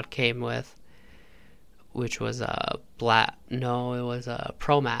that rod came with, which was a it was a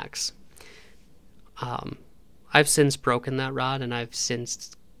Pro Max. I've since broken that rod, and I've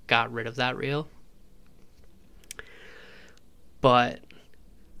since got rid of that reel. But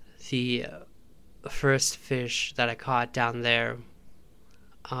the first fish that I caught down there,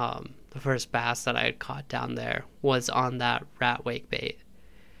 the first bass that I had caught down there was on that rat wake bait,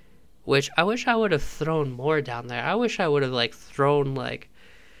 which I wish I would have thrown more down there. I wish I would have like thrown like,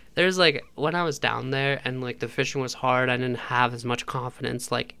 there's like, when I was down there and like the fishing was hard, I didn't have as much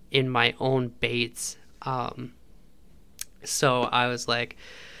confidence like in my own baits. So I was like,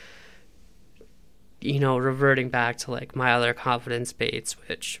 reverting back to like my other confidence baits,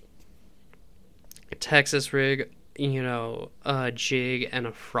 which Texas rig, a jig and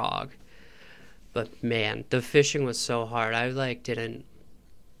a frog. But man, the fishing was so hard. I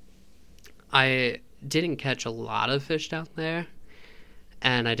didn't catch a lot of fish down there,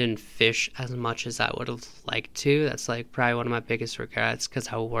 and I didn't fish as much as I would have liked to. That's like probably one of my biggest regrets, because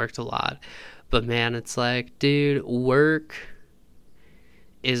I worked a lot. But man, it's like, dude, work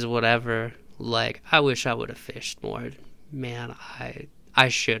is whatever. Like, I wish I would have fished more. Man, I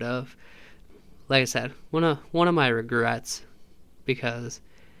should have. Like I said, one of my regrets, because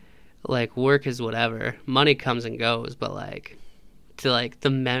like work is whatever. Money comes and goes, but like to like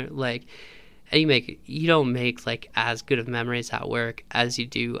you don't make like as good of memories at work as you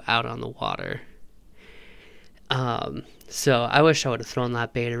do out on the water. So I wish I would have thrown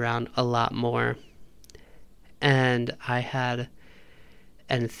that bait around a lot more. And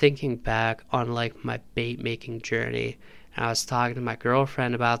thinking back on like my bait making journey, and I was talking to my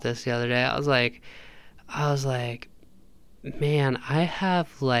girlfriend about this the other day. I was like, man, I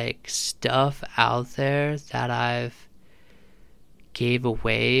have like stuff out there that I've gave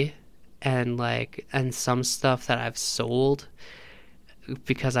away, and some stuff that I've sold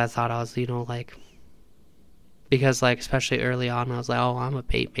because I thought I was, because like especially early on I was like, oh, I'm a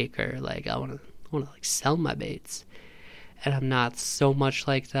bait maker, like I want to like sell my baits. And I'm not so much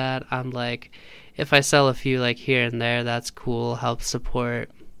like that. I'm like, if I sell a few like here and there, that's cool, help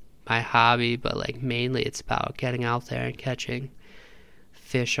support my hobby, but like mainly it's about getting out there and catching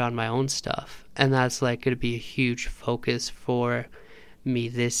fish on my own stuff. And that's like going to be a huge focus for me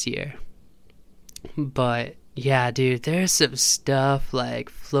this year. But yeah, dude, there's some stuff like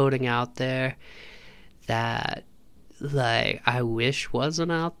floating out there that like I wish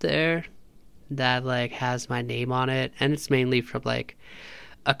wasn't out there, that like has my name on it. And it's mainly from like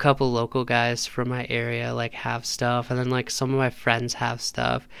a couple local guys from my area like have stuff, and then like some of my friends have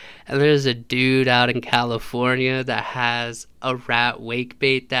stuff. And there's a dude out in California that has a rat wake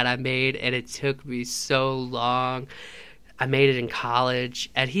bait that I made, and it took me so long. I made it in college,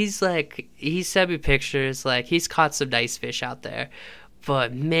 and he sent me pictures, like he's caught some nice fish out there.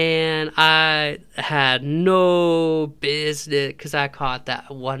 But man, I had no business, because I caught that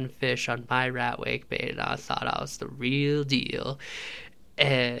one fish on my rat wake bait, and I thought I was the real deal.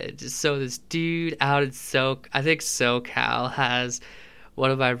 And so this dude out in I think SoCal has one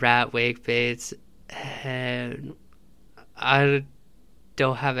of my rat wake baits, and I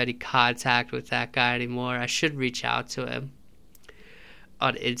don't have any contact with that guy anymore. I should reach out to him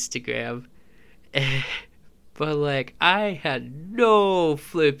on Instagram. But like, I had no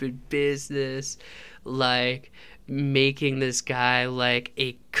flipping business like making this guy like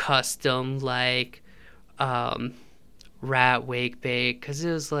a custom like rat wake bait, because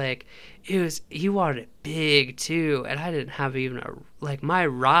he wanted it big too, and I didn't have even my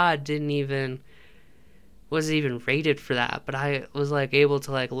rod wasn't even rated for that, but I was like able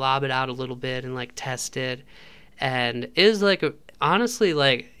to like lob it out a little bit and like test it, and it was like honestly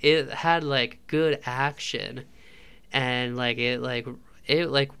like it had like good action, and like it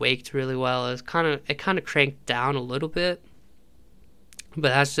waked really well. It kind of cranked down a little bit, But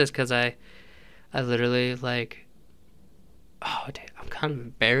that's just because I literally like, oh, dude, I'm kind of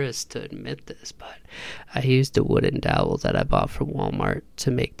embarrassed to admit this, but I used a wooden dowel that I bought from Walmart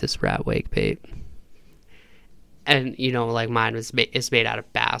to make this rat wake bait. And, you know, like mine is made out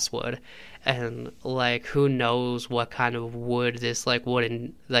of basswood. And, like, who knows what kind of wood this, like,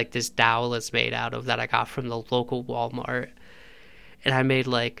 wooden, like, this dowel is made out of that I got from the local Walmart. And I made,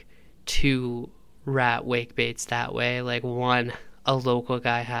 like, 2 rat wake baits that way. Like, one, a local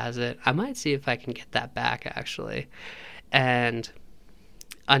guy has it. I might see if I can get that back, actually. And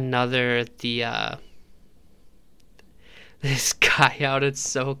another, this guy out in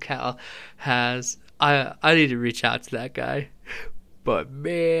SoCal has, I need to reach out to that guy. But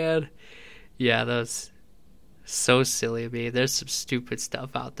man, yeah, that's so silly of me. There's some stupid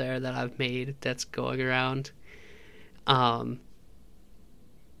stuff out there that I've made that's going around. I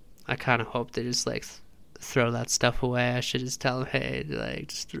kind of hope they just like throw that stuff away. I should just tell them, hey,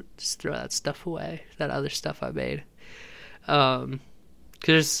 like just throw that stuff away, that other stuff I made. 'Cause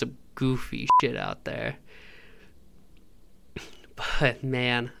there's some goofy shit out there. But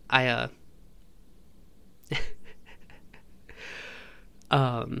man,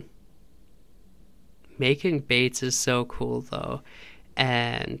 making baits is so cool though,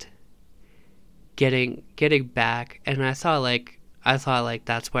 and getting back, and I thought like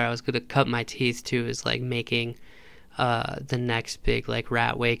that's where I was gonna cut my teeth too, is like making the next big like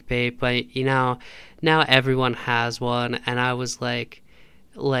rat wake bait. But you know, now everyone has one, and I was like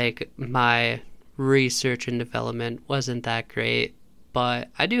my research and development wasn't that great, but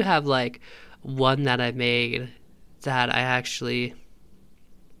I do have like one that I made that I actually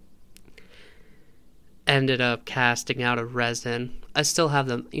ended up casting out of resin. I still have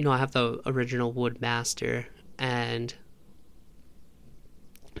them, you know, I have the original Woodmaster, and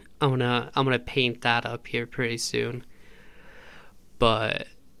I'm gonna paint that up here pretty soon. But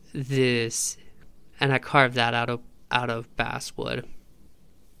this, and I carved that out of basswood.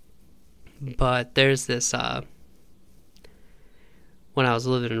 But there's this, when I was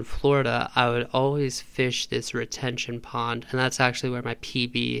living in Florida, I would always fish this retention pond, and that's actually where my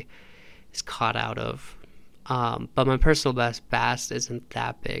PB is caught out of. But my personal best bass isn't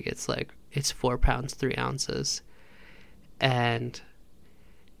that big. It's 4 pounds, 3 ounces. And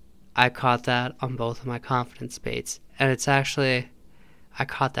I caught that on both of my confidence baits. And it's actually, I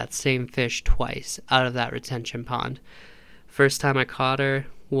caught that same fish twice out of that retention pond. First time I caught her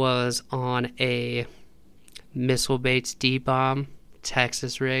was on a Missile Baits D-Bomb,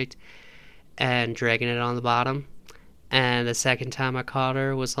 Texas rigged, and dragging it on the bottom. And the second time I caught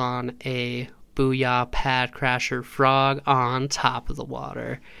her was on a Booyah Pad Crasher Frog on top of the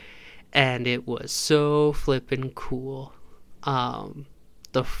water. And it was so flippin' cool.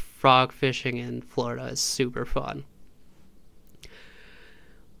 The frog fishing in Florida is super fun.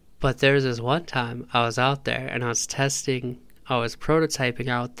 But there's this one time I was out there and I was prototyping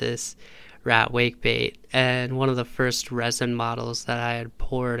out this rat wake bait, and one of the first resin models that I had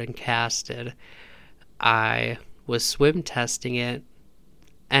poured and casted, I was swim testing it,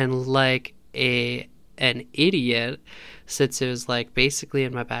 and like an idiot, since it was like basically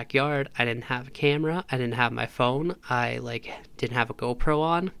in my backyard, I didn't have a camera, I didn't have my phone, I like didn't have a GoPro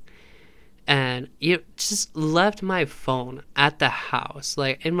on, and you just left my phone at the house,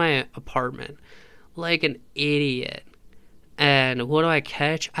 like in my apartment, like an idiot. And what do I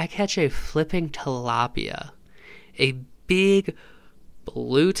catch? I catch a flipping tilapia. A big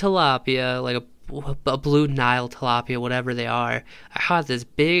blue tilapia, like a blue Nile tilapia, whatever they are. I caught this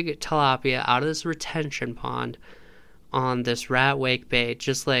big tilapia out of this retention pond on this rat wake bait.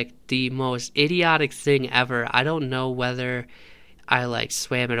 Just like the most idiotic thing ever. I don't know whether I like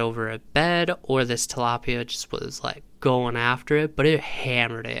swam it over a bed or this tilapia just was like going after it, but it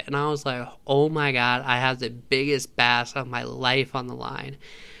hammered it, and I was like, oh my god, I have the biggest bass of my life on the line.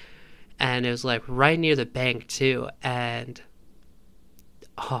 And it was like right near the bank too, and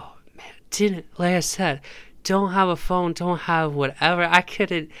oh man, like I said, don't have a phone, don't have whatever. I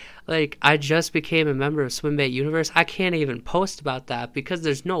couldn't, like, I just became a member of Swimbait Universe. I can't even post about that because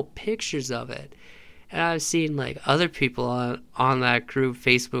there's no pictures of it. And I've seen like other people on that group,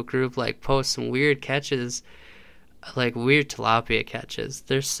 Facebook group, like post some weird catches, like weird tilapia catches.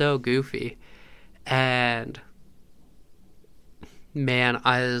 They're so goofy. And man,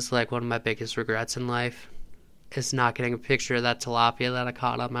 I was like, one of my biggest regrets in life is not getting a picture of that tilapia that I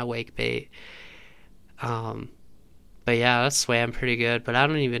caught on my wake bait. But yeah, that swam pretty good, but I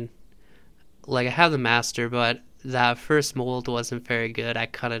don't even, like, I have the master, but that first mold wasn't very good. I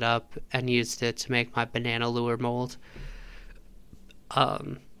cut it up and used it to make my banana lure mold.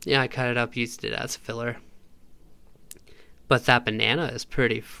 Yeah, I cut it up, used it as filler. But that banana is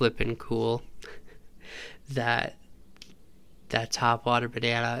pretty flippin' cool. That top water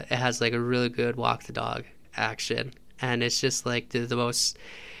banana, it has like a really good walk the dog action, and it's just like the most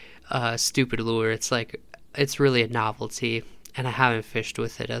stupid lure. It's like, it's really a novelty, and I haven't fished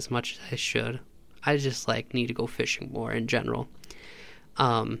with it as much as I should. I just like need to go fishing more in general.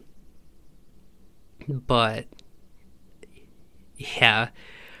 But yeah,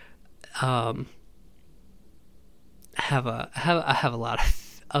 I have a lot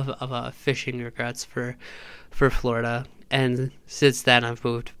of fishing regrets for Florida, and since then I've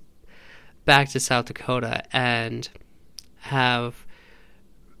moved back to South Dakota and have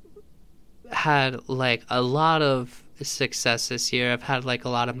had like a lot of success this year. I've had like a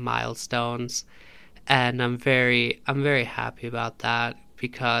lot of milestones, and I'm very happy about that,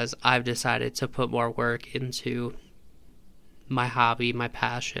 because I've decided to put more work into my hobby, my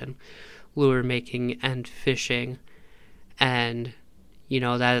passion, lure making and fishing. And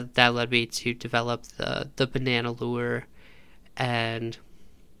that led me to develop the banana lure and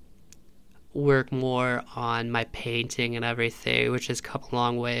work more on my painting and everything, which has come a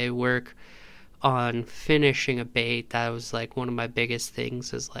long way. Work on finishing a bait. That was like one of my biggest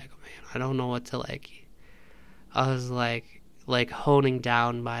things, is like, man, I don't know what to like. I was like honing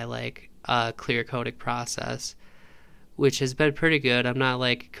down my like clear coating process, which has been pretty good. I'm not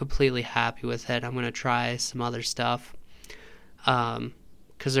like completely happy with it. I'm gonna try some other stuff,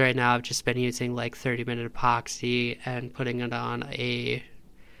 because right now I've just been using like 30-minute epoxy and putting it on a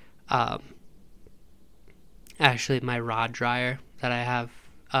actually my rod dryer that I have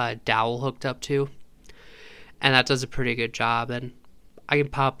a dowel hooked up to, and that does a pretty good job. And I can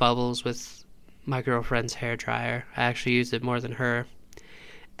pop bubbles with my girlfriend's hair dryer. I actually use it more than her,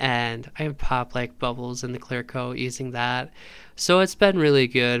 and I can pop like bubbles in the clear coat using that. So it's been really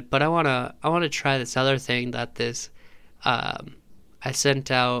good. But I wanna try this other thing that I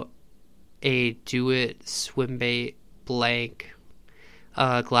sent out a Do It swim bait blank,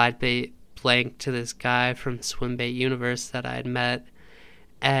 glide bait blank to this guy from Swim Bait Universe that I had met,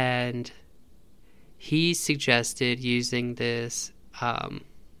 and he suggested using this other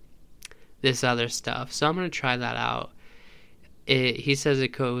stuff. So I'm gonna try that out. He says it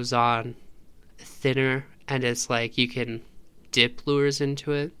goes on thinner, and it's like you can dip lures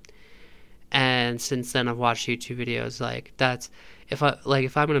into it. And since then I've watched YouTube videos like that's, if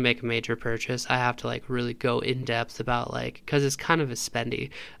I'm gonna make a major purchase, I have to like really go in depth about like, because it's kind of a spendy.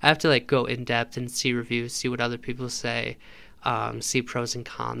 I have to like go in depth and see reviews, see what other people say, see pros and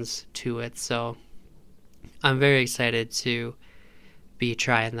cons to it. So I'm very excited to be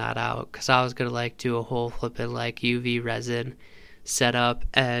trying that out, because I was gonna like do a whole flippin' like UV resin setup,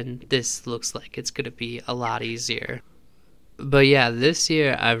 and this looks like it's gonna be a lot easier. But yeah, this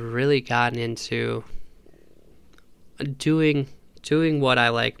year I've really gotten into doing what I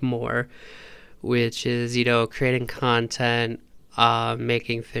like more, which is, creating content,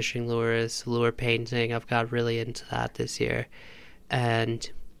 making fishing lures, lure painting. I've got really into that this year,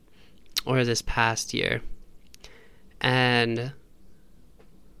 or this past year. And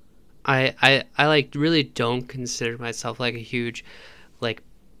I like really don't consider myself like a huge like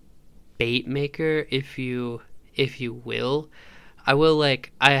bait maker, if you will. I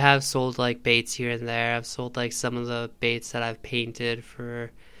have sold like baits here and there. I've sold like some of the baits that I've painted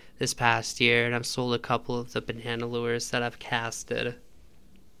for this past year, and I've sold a couple of the banana lures that I've casted.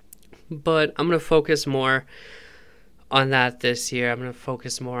 But I'm going to focus more on that this year. I'm going to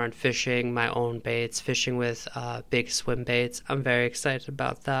focus more on fishing my own baits, fishing with big swim baits. I'm very excited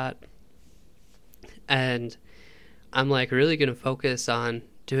about that. And I'm like really going to focus on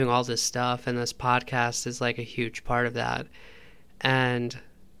doing all this stuff, and this podcast is like a huge part of that. And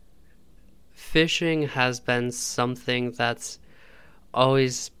fishing has been something that's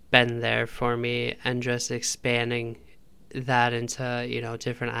always been there for me, and just expanding that into,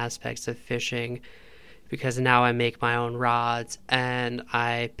 different aspects of fishing, because now I make my own rods and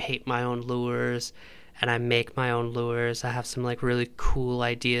I paint my own lures and I make my own lures. I have some like really cool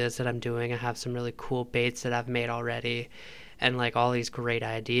ideas that I'm doing. I have some really cool baits that I've made already, and like all these great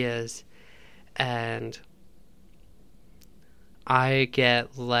ideas. And I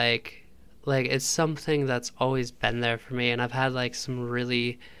get like it's something that's always been there for me, and I've had like some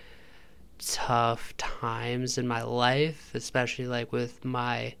really tough times in my life, especially like with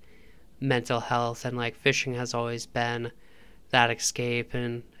my mental health, and like fishing has always been that escape,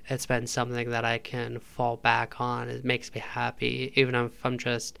 and it's been something that I can fall back on. It makes me happy, even if I'm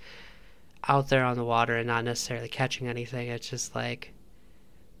just out there on the water and not necessarily catching anything. It's just like,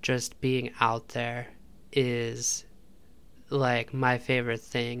 just being out there is like my favorite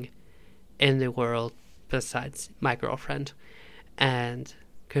thing in the world, besides my girlfriend. And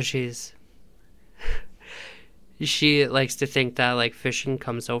because she likes to think that like fishing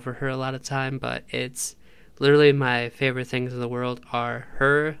comes over her a lot of time, but it's literally my favorite things in the world are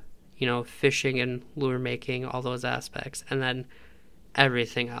her, fishing and lure making, all those aspects, and then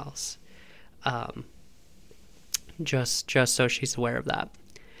everything else. Um, just so she's aware of that.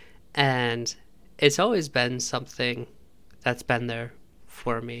 And it's always been something that's been there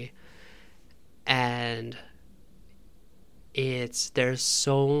for me. And there's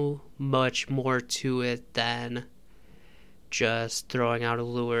so much more to it than just throwing out a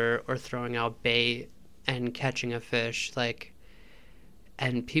lure or throwing out bait and catching a fish. Like,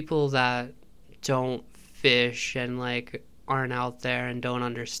 and people that don't fish and like aren't out there and don't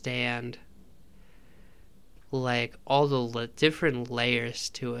understand like all the different layers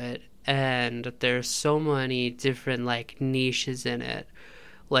to it, and there's so many different like niches in it,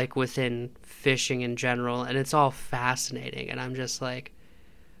 like within fishing in general, and it's all fascinating. And I'm just like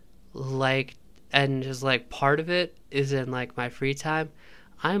and just like part of it is in like my free time,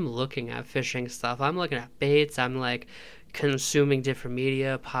 I'm looking at fishing stuff, I'm looking at baits, I'm like consuming different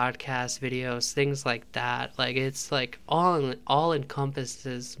media, podcasts, videos, things like that. Like it's like all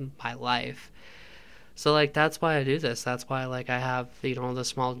encompasses my life. So like that's why I do this. That's why like I have the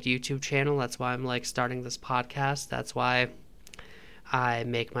small YouTube channel. That's why I'm like starting this podcast. That's why I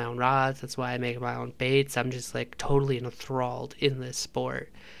make my own rods. That's why I make my own baits. I'm just like totally enthralled in this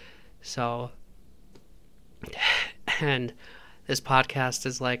sport. So, and this podcast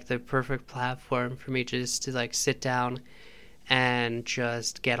is like the perfect platform for me just to like sit down and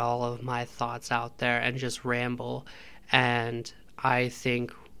just get all of my thoughts out there and just ramble. And I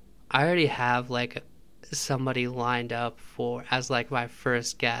think I already have like somebody lined up for as like my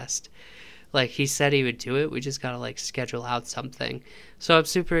first guest. Like he said he would do it. We just gotta like schedule out something. So I'm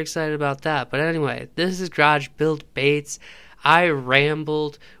super excited about that. But anyway, this is Garage Built Baits. I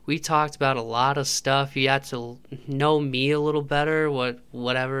rambled. We talked about a lot of stuff. You got to know me a little better,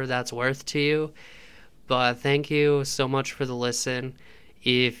 whatever that's worth to you. But thank you so much for the listen.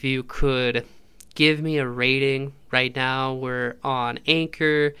 If you could give me a rating right now, we're on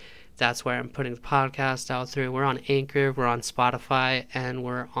Anchor. That's where I'm putting the podcast out through. We're on Anchor, we're on Spotify, and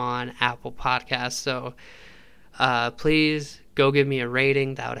we're on Apple Podcasts. So please go give me a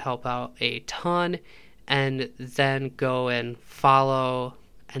rating. That would help out a ton. And then go and follow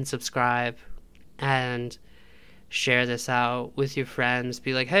and subscribe and share this out with your friends.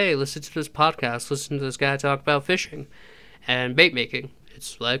 Be like, hey, listen to this podcast. Listen to this guy talk about fishing and bait making.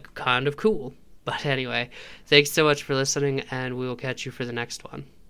 It's like kind of cool. But anyway, thanks so much for listening, and we will catch you for the next one.